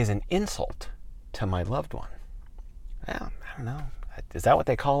is an insult to my loved one. Well, I don't know. Is that what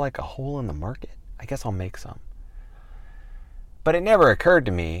they call like a hole in the market? I guess I'll make some. But it never occurred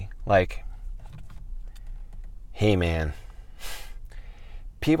to me, like, hey man,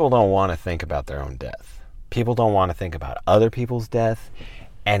 people don't want to think about their own death. People don't want to think about other people's death.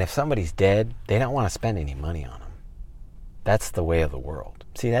 And if somebody's dead, they don't want to spend any money on them. That's the way of the world.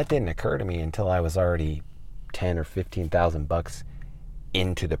 See, that didn't occur to me until I was already 10 or 15,000 bucks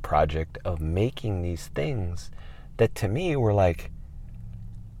into the project of making these things that to me were like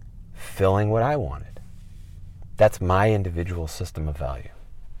filling what I wanted. That's my individual system of value.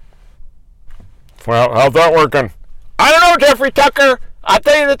 Well, how's that working? I don't know, Jeffrey Tucker. I'll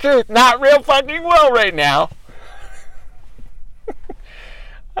tell you the truth, not real fucking well right now.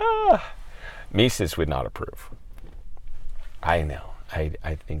 Mises would not approve. I know.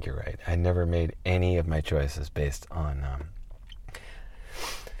 I think you're right. I never made any of my choices based on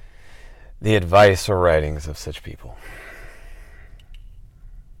the advice or writings of such people.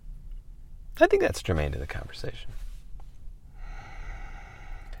 I think that's germane to the conversation.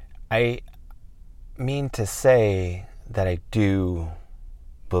 I mean to say that I do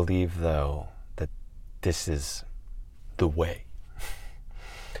believe, though, that this is the way.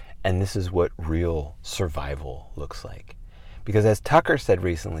 And this is what real survival looks like. Because as Tucker said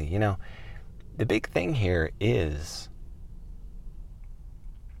recently, the big thing here is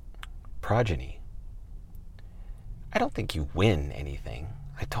progeny. I don't think you win anything.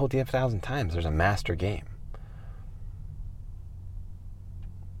 I told you 1,000 times, there's a master game.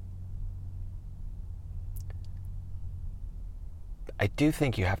 I do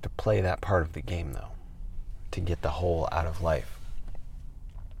think you have to play that part of the game, though, to get the whole out of life.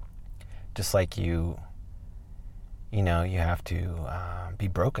 Just like you have to be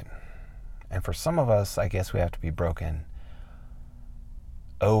broken. And for some of us, I guess we have to be broken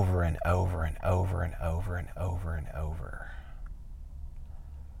over and over and over and over and over and over.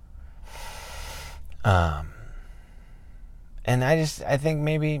 And I think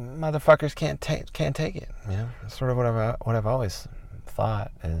maybe motherfuckers can't take it. That's sort of what I've always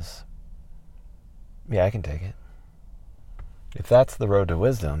thought is, yeah, I can take it. If that's the road to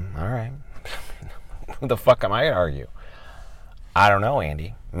wisdom, all right. Who the fuck am I to argue? I don't know,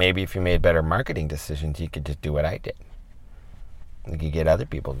 Andy. Maybe if you made better marketing decisions, you could just do what I did. You could get other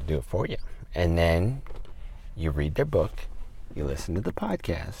people to do it for you. And then you read their book, you listen to the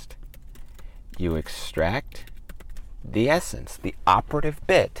podcast, you extract the essence, the operative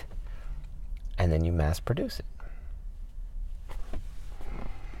bit, and then you mass produce it.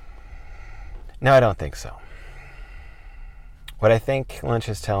 No, I don't think so. What I think Lynch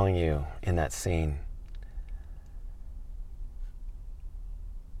is telling you in that scene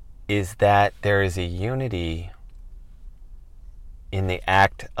is that there is a unity in the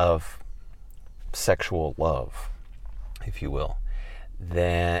act of sexual love, if you will,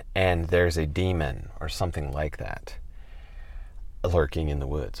 and there's a demon or something like that lurking in the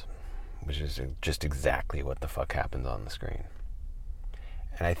woods, which is just exactly what the fuck happens on the screen.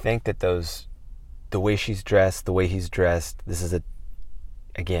 And I think that the way she's dressed, the way he's dressed, this is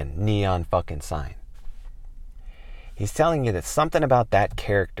again, neon fucking sign. He's telling you that something about that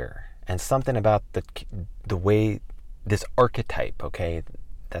character and something about the way, this archetype, okay,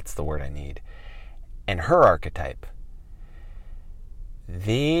 that's the word I need, and her archetype,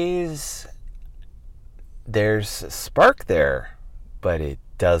 there's a spark there, but it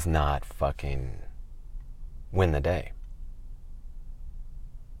does not fucking win the day.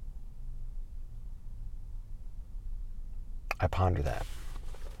 I ponder that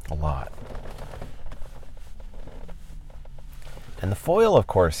a lot. And the foil, of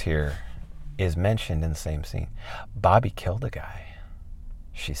course, here is mentioned in the same scene. Bobby killed a guy,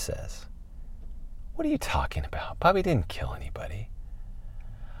 she says. What are you talking about? Bobby didn't kill anybody.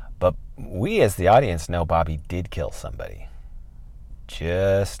 But we as the audience know Bobby did kill somebody.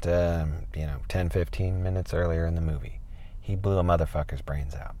 Just, 10, 15 minutes earlier in the movie. He blew a motherfucker's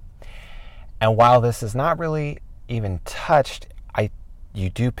brains out. And while this is not really even touched, you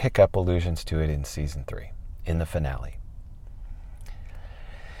do pick up allusions to it in season 3, in the finale.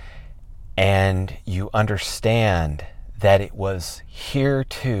 And you understand that it was here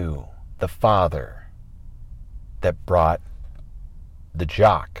too the father that brought the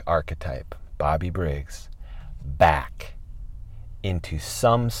jock archetype, Bobby Briggs, back into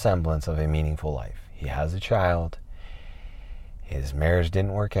some semblance of a meaningful life. He has a child. His marriage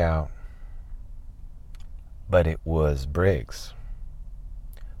didn't work out. But it was Briggs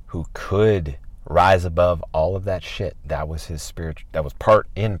who could rise above all of that shit. That was his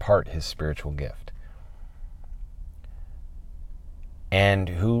in part his spiritual gift. And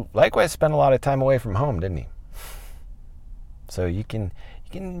who likewise spent a lot of time away from home, didn't he? So you can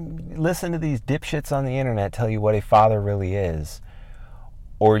listen to these dipshits on the internet tell you what a father really is,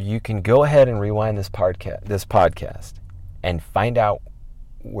 or you can go ahead and rewind this podcast and find out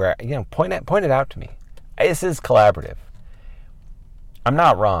where, point it out to me. This is collaborative. I'm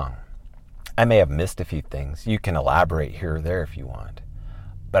not wrong. I may have missed a few things. You can elaborate here or there if you want.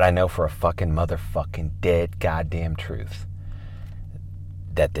 But I know for a fucking motherfucking dead goddamn truth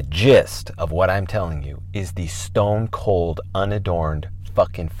that the gist of what I'm telling you is the stone cold, unadorned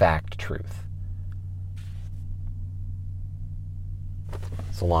fucking fact truth.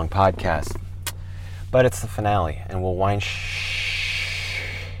 It's a long podcast, but it's the finale, and we'll wind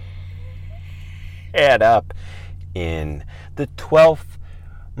head up in the 12th,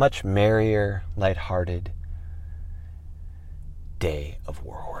 much merrier, lighthearted day of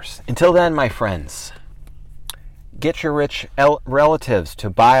Warhorse. Until then, my friends, get your rich relatives to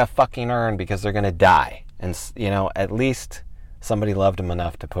buy a fucking urn because they're going to die. And, at least somebody loved them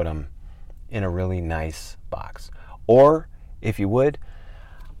enough to put them in a really nice box. Or, if you would,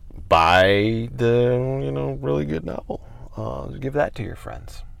 buy the, really good novel. Give that to your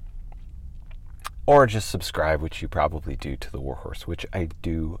friends. Or just subscribe, which you probably do, to the Warhorse, which I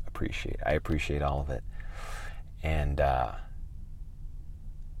do appreciate. I appreciate all of it. And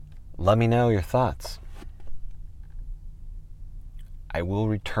let me know your thoughts. I will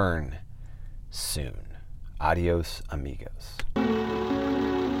return soon. Adios, amigos.